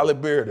and Halle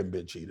Berry done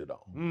been cheated on.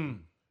 Mm.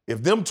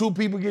 If them two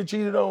people get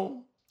cheated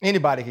on,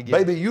 anybody can get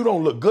baby, you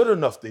don't look good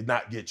enough to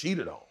not get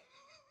cheated on.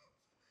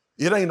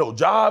 It ain't no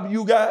job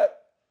you got.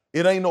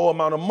 It ain't no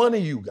amount of money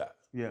you got.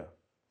 Yeah.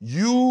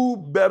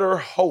 You better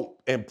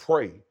hope and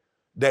pray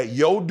that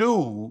your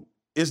dude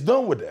is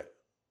done with that.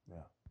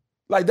 Yeah.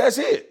 Like, that's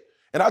it.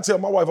 And I tell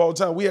my wife all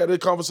the time, we had these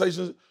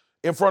conversations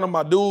in front of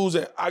my dudes,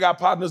 and I got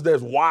partners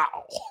that's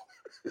wow.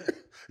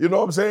 You know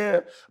what I'm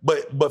saying?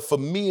 But for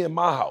me in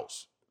my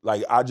house,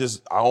 like, I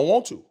don't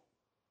want to.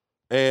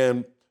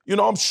 And, you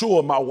know, I'm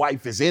sure my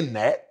wife is in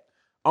that.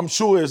 I'm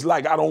sure it's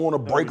like I don't want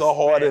to break her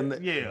heart.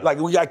 And like,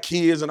 we got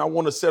kids and I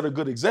want to set a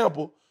good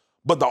example.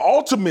 But the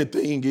ultimate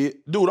thing is,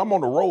 dude, I'm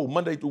on the road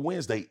Monday through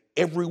Wednesday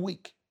every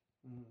week.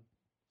 Mm-hmm.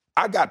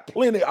 I got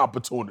plenty of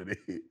opportunity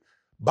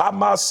by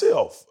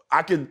myself.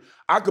 I could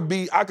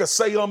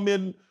say I'm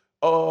in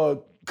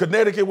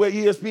Connecticut where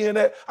ESPN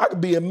at. I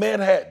could be in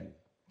Manhattan.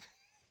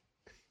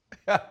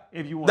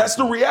 If you want That's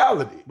the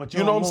reality. But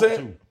you know what I'm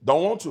saying?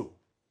 Don't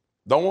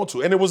want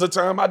to. And it was a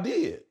time I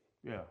did.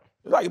 Yeah.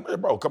 Like,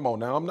 bro, come on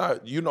now. I'm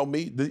not, you know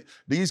me.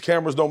 These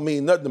cameras don't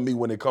mean nothing to me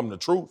when it comes to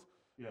truth.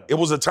 Yeah. It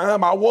was a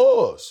time I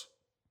was.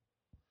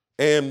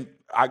 And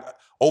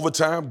over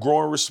time,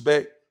 growing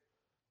respect,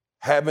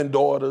 having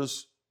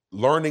daughters,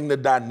 learning the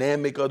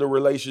dynamic of the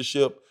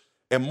relationship,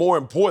 and more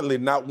importantly,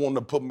 not wanting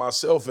to put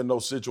myself in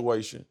those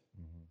situations.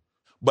 Mm-hmm.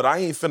 But I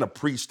ain't finna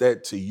preach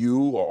that to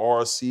you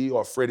or RC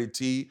or Freddie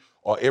T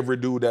or every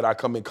dude that I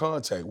come in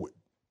contact with.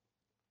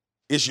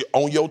 It's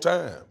on your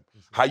time.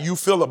 How you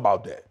feel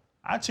about that?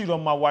 I cheat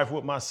on my wife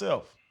with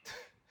myself.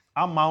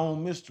 I'm my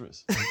own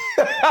mistress.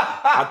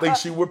 I think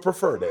she would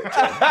prefer that.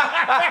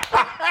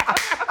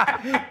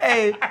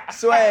 Hey,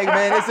 Swag,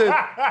 man.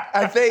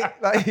 I think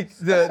like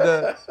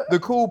the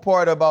cool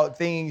part about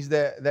things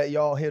that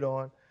y'all hit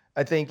on,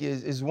 I think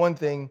is one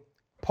thing.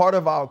 Part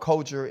of our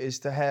culture is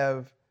to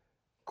have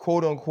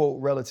quote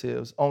unquote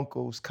relatives,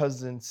 uncles,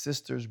 cousins,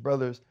 sisters,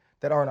 brothers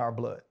that aren't our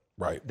blood.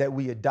 Right. That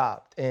we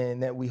adopt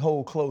and that we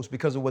hold close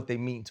because of what they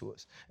mean to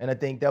us. And I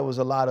think that was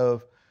a lot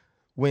of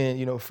when,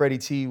 you know, Freddie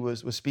T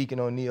was speaking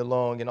on Nia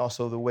Long and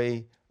also the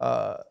way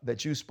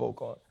that you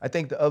spoke on. I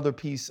think the other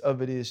piece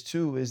of it is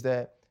too, is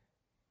that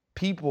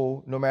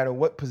people, no matter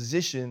what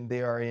position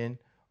they are in,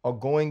 are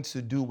going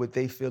to do what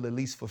they feel at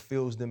least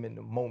fulfills them in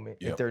the moment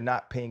if they're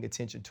not paying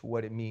attention to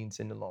what it means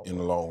in the long run. In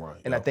the long run.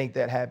 And I think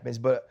that happens.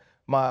 But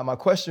my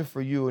question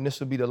for you, and this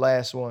will be the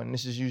last one,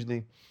 this is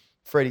usually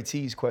Freddie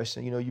T's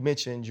question. You know, you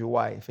mentioned your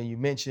wife and you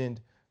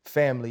mentioned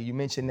family. You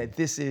mentioned that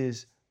this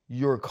is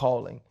your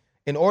calling.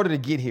 In order to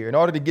get here, in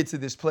order to get to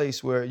this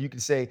place where you can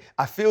say,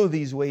 I feel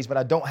these ways, but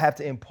I don't have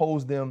to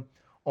impose them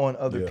on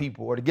other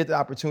people, or to get the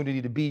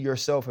opportunity to be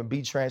yourself and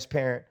be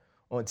transparent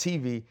on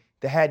TV,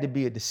 there had to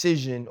be a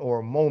decision or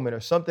a moment or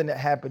something that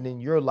happened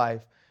in your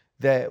life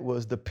that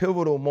was the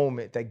pivotal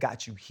moment that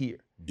got you here.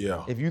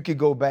 Yeah. If you could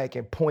go back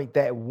and point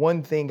that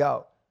one thing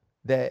out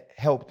that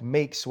helped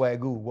make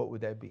Swagu, what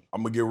would that be?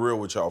 I'm gonna get real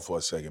with y'all for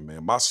a second,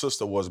 man. My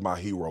sister was my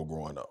hero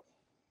growing up.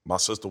 My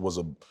sister was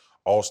an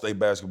all-state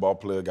basketball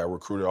player, got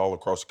recruited all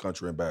across the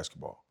country in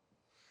basketball.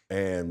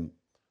 And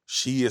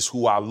she is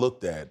who I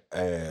looked at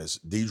as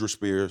Deidre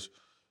Spears.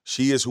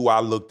 She is who I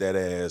looked at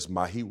as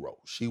my hero.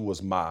 She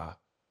was my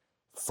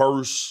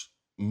first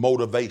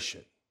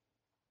motivation.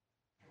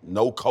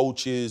 No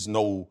coaches,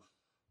 no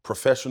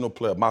professional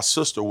player. My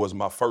sister was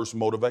my first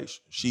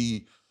motivation.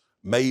 She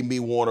made me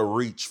want to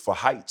reach for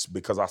heights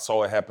because I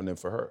saw it happening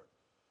for her.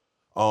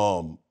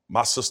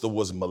 My sister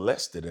was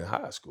molested in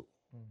high school.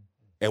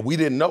 And we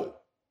didn't know.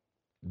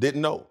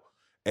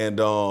 And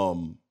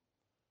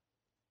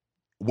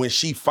when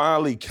she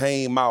finally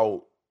came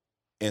out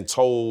and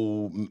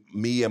told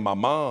me and my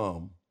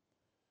mom,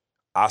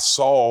 I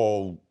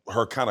saw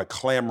her kind of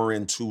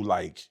clamoring to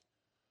like,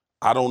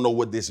 I don't know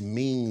what this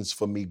means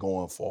for me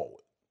going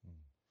forward.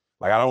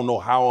 Like, I don't know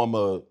how I'm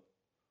gonna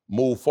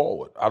move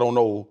forward. I don't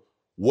know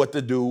what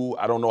to do.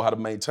 I don't know how to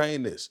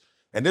maintain this.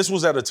 And this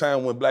was at a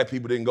time when Black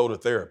people didn't go to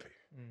therapy.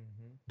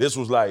 Mm-hmm. This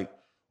was like,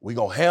 we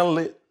gonna handle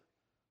it.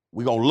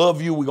 We gonna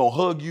love you. We gonna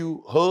hug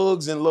you.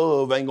 Hugs and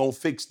love ain't gonna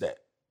fix that.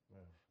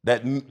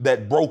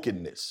 That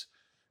brokenness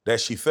that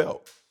she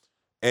felt.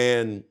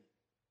 And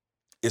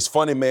it's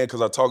funny, man,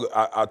 because I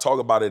talk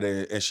about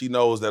it, and she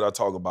knows that I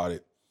talk about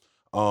it.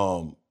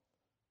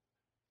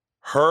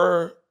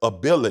 Her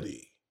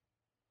ability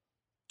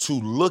to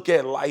look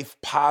at life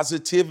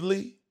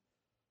positively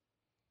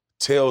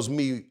tells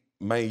me,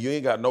 man, you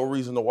ain't got no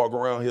reason to walk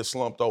around here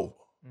slumped over.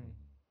 Mm-hmm.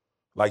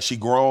 Like, she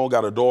grown,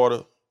 got a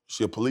daughter.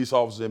 She a police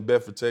officer in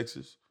Bedford,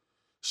 Texas.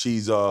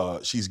 She's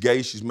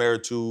gay. She's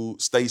married to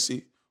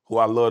Stacy, who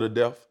I love to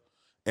death.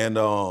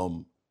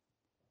 And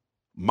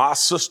my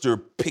sister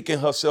picking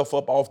herself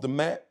up off the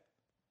mat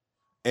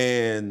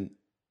and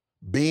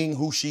being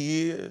who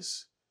she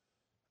is,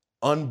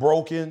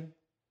 unbroken,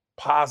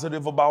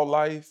 positive about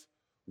life,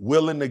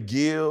 willing to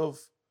give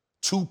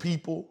to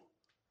people,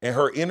 and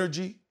her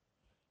energy,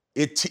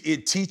 it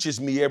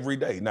teaches me every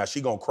day. Now, she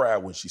gonna cry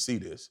when she see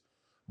this,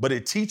 but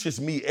it teaches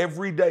me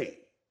every day,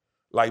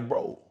 like,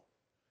 bro,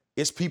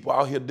 it's people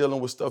out here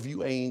dealing with stuff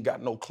you ain't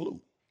got no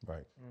clue.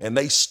 Right. And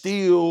they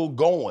still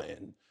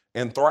going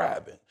and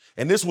thriving.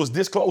 And this was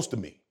this close to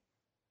me.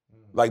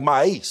 Like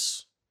my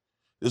ace.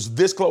 It's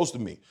this close to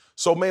me.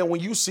 So, man,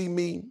 when you see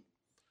me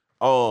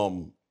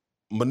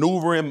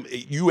maneuvering,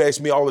 you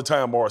ask me all the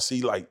time,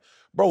 RC, like,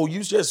 bro,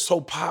 you just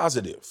so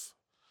positive.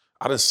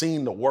 I done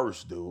seen the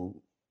worst, dude.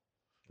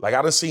 Like,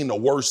 I done seen the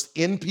worst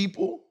in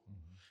people,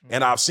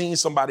 and I've seen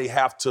somebody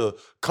have to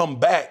come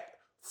back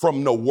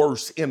from the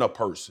worst in a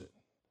person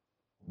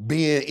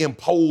being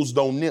imposed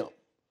on them,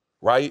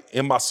 right?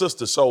 And my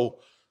sister. So,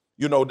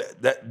 you know,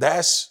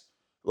 that's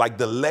like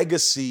the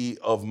legacy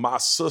of my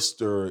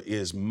sister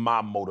is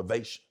my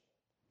motivation.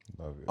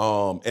 Love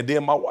it. And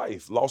then my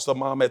wife lost her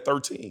mom at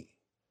 13.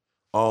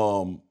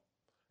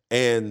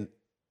 And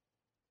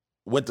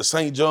went to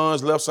St.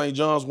 John's, left St.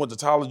 John's, went to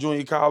Tyler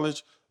Junior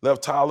College,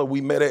 left Tyler.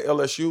 We met at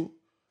LSU.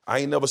 I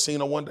ain't never seen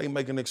her one day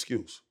make an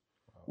excuse.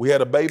 We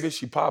had a baby,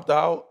 she popped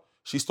out,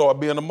 she started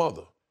being a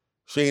mother.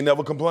 She ain't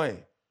never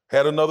complained.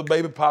 Had another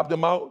baby, popped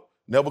him out,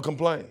 never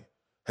complained.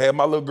 Had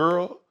my little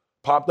girl,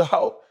 popped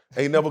out,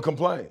 ain't never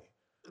complained.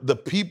 The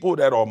people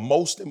that are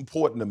most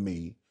important to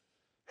me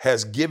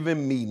has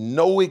given me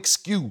no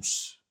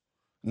excuse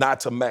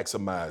not to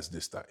maximize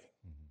this thing.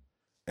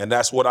 And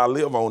that's what I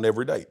live on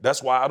every day.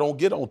 That's why I don't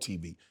get on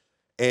TV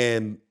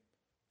and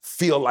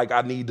feel like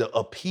I need to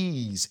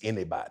appease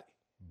anybody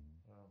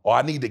or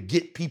I need to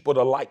get people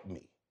to like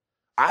me.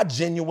 I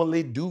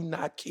genuinely do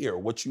not care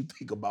what you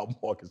think about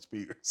Marcus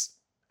Spears.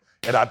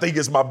 And I think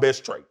it's my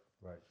best trait.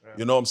 Right.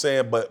 You know what I'm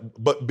saying?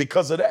 But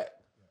because of that.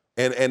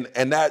 And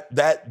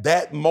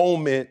that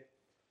moment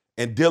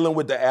and dealing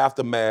with the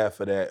aftermath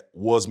of that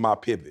was my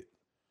pivot.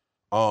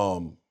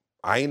 I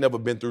ain't never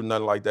been through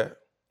nothing like that.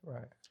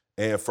 Right.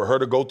 And for her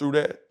to go through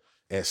that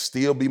and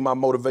still be my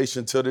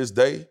motivation to this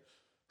day,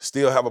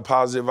 still have a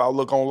positive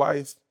outlook on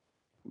life,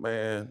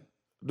 man,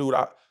 dude,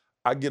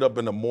 I get up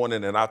in the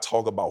morning and I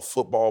talk about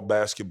football,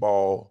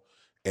 basketball,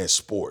 and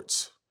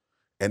sports.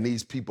 And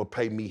these people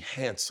pay me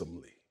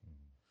handsomely.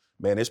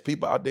 Man, there's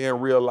people out there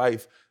in real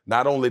life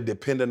not only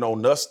depending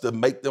on us to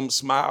make them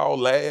smile,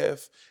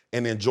 laugh,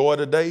 and enjoy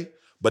the day,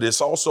 but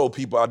it's also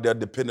people out there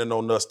depending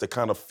on us to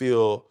kind of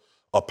fill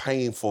a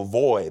painful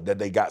void that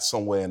they got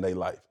somewhere in their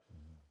life.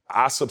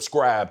 I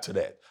subscribe to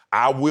that.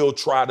 I will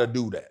try to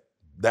do that.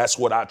 That's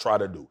what I try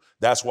to do.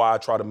 That's why I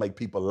try to make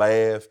people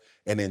laugh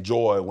and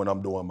enjoy when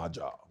I'm doing my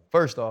job.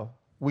 First off,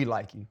 we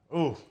like you.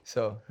 Ooh.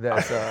 So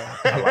that's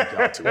I like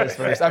y'all too. that's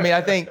first. I mean,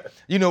 I think,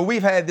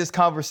 we've had this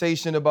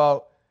conversation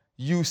about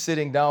you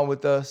sitting down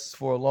with us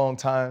for a long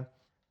time.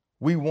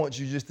 We want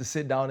you just to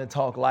sit down and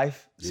talk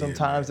life.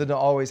 Sometimes it don't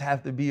always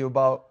have to be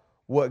about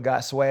what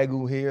got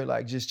Swagu here,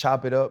 like just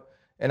chop it up.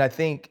 And I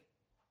think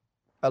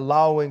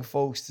allowing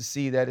folks to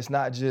see that it's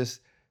not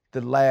just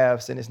the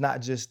laughs and it's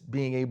not just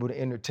being able to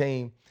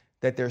entertain,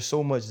 that there's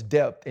so much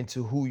depth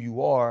into who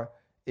you are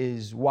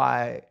is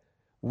why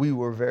we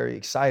were very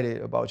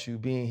excited about you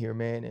being here,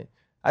 man. And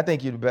I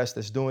think you're the best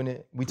that's doing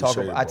it.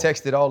 I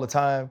text it all the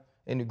time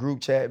in the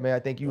group chat, man. I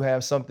think you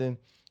have something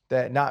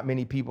that not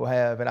many people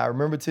have. And I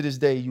remember to this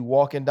day, you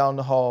walking down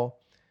the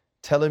hall,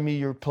 telling me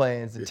your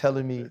plans and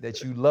telling me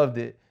that you loved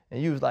it.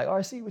 And you was like,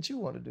 RC, what you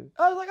want to do?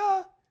 I was like,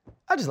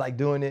 I just like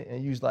doing it.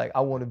 And you was like,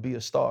 I want to be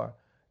a star.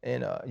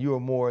 And you are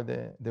more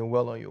than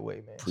well on your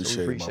way, man.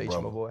 Appreciate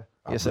you, my boy.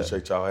 I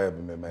appreciate y'all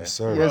having me, man. Yes,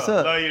 sir. Yes,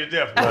 sir. Love you to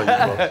death. Love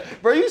you, bro.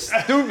 Bro, you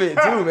stupid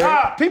too,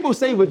 man. People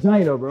say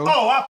vagina, bro.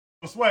 Oh, I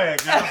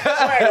Swag, man.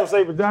 Swag don't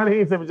say vagina. He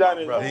ain't say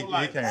vagina. Bro, He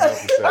can't help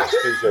himself.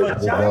 Appreciate it,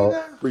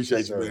 bro.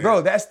 Appreciate you, man.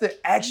 Bro, that's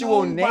the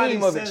actual Nobody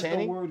name of it, says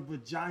Channing. the word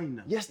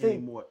vagina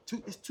anymore.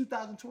 It's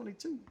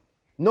 2022.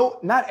 No,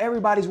 not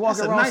everybody's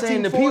walking around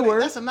saying the P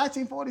word. That's a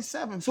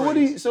 1947 So what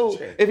do you? So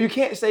if you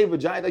can't say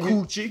vagina,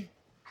 Coochie.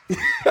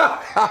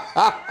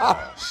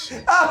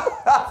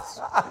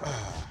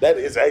 That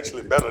is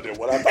actually better than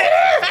what I thought.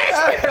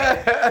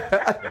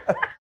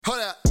 Hold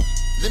up,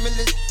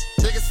 limitless.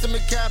 Take a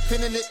stomach, got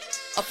pinning it.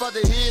 I fought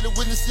the head to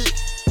witness it.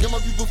 Got my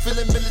people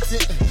feeling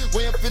militant.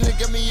 Way I'm feeling,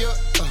 got me up.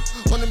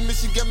 On the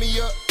mission, got me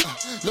up.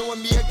 Knowing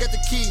me, I got the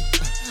key.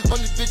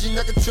 Only vision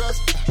I can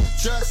trust.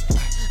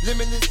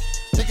 Limitless.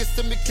 Take a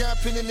stomach,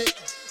 got pinning it.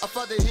 I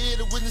fought the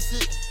head to witness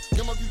it.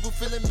 Got my people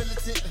feeling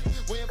militant.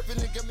 Way I'm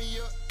feeling, got me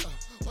up.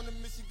 On the